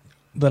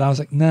 But I was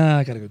like, nah,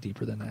 I got to go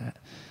deeper than that.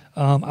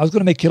 I was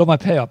going to make Kittle my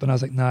pay up, and I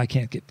was like, nah, I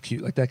can't get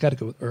cute like that. Got to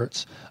go with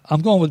Ertz.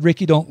 I'm going with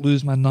Ricky Don't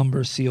Lose My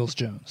Number, Seals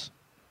Jones.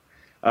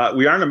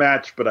 We aren't a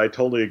match, but I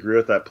totally agree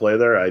with that play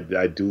there.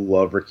 I do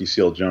love Ricky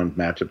Seals-Jones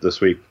matchup this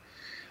week.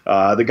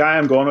 The guy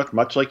I'm going with,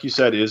 much like you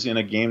said, is in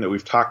a game that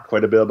we've talked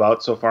quite a bit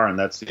about so far, and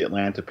that's the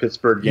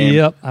Atlanta-Pittsburgh game.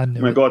 Yep, I knew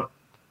I'm going to go with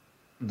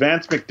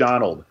Vance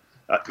McDonald.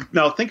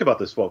 Now, think about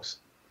this, folks.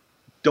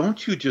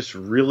 Don't you just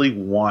really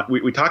want –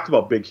 we talked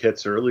about big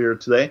hits earlier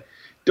today.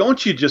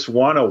 Don't you just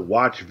want to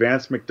watch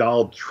Vance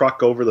McDonald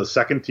truck over the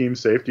second-team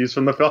safeties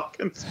from the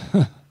Falcons?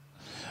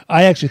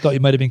 I actually thought you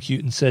might have been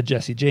cute and said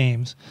Jesse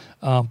James,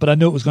 but I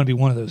knew it was going to be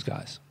one of those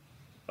guys.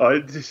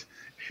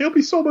 He'll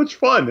be so much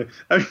fun.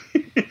 I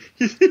mean,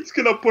 he's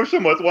going to push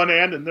him with one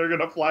hand, and they're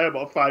going to fly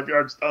about 5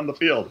 yards down the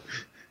field.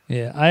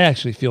 Yeah, I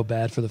actually feel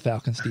bad for the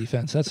Falcons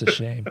defense. That's a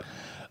shame.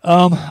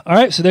 All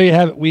right, so there you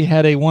have it. We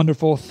had a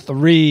wonderful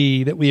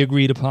 3 that we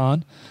agreed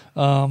upon.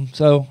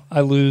 So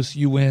I lose,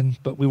 you win,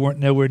 but we weren't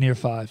nowhere near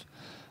 5.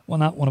 Well,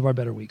 not one of our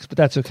better weeks, but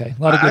that's okay.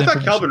 A lot of good I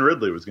thought Calvin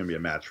Ridley was going to be a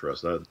match for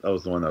us. That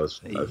was the one I was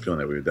feeling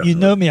that we would definitely. You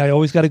know me, I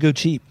always got to go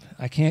cheap.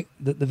 I can't,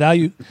 the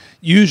value,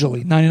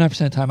 usually 99% of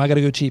the time, I got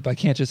to go cheap. I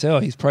can't just say, oh,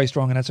 he's priced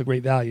wrong and that's a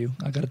great value.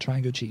 I got to try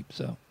and go cheap.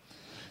 So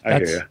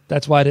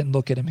That's why I didn't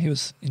look at him. He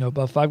was,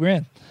 above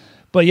 $5,000.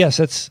 But yes,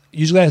 that's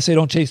usually I say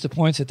don't chase the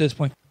points. At this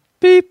point,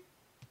 beep.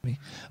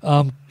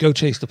 Go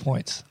chase the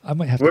points. I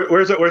might have to.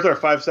 Where's our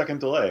 5-second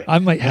delay? I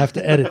might have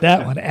to edit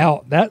that one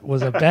out. That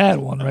was a bad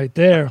one right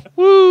there.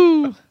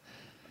 Woo!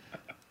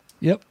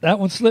 Yep, that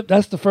one slipped.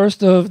 That's the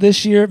first of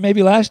this year.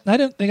 Maybe last. I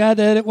didn't think I had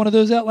to edit one of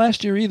those out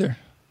last year either.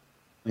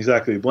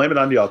 Exactly. Blame it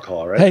on the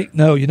alcohol, right? Hey,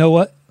 no. You know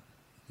what?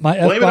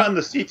 Blame it on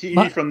the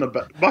CTE from the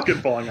bucket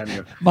falling on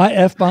you. My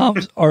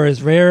F-bombs are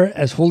as rare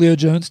as Julio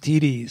Jones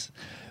TDs.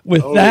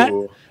 With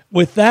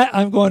that,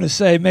 I'm going to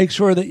say make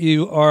sure that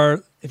you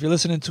are, if you're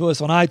listening to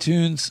us on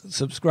iTunes,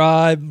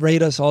 subscribe,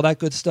 rate us, all that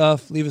good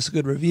stuff. Leave us a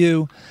good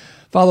review.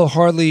 Follow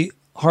Harley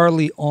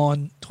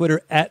on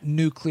Twitter at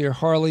Nuclear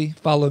Harley.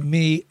 Follow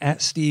me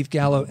at Steve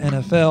Gallo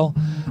NFL.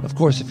 Of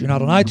course, if you're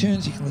not on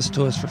iTunes, you can listen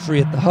to us for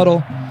free at the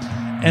Huddle.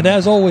 And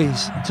as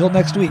always, until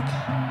next week,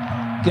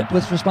 get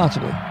blitzed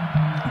responsibly.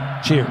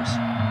 Cheers.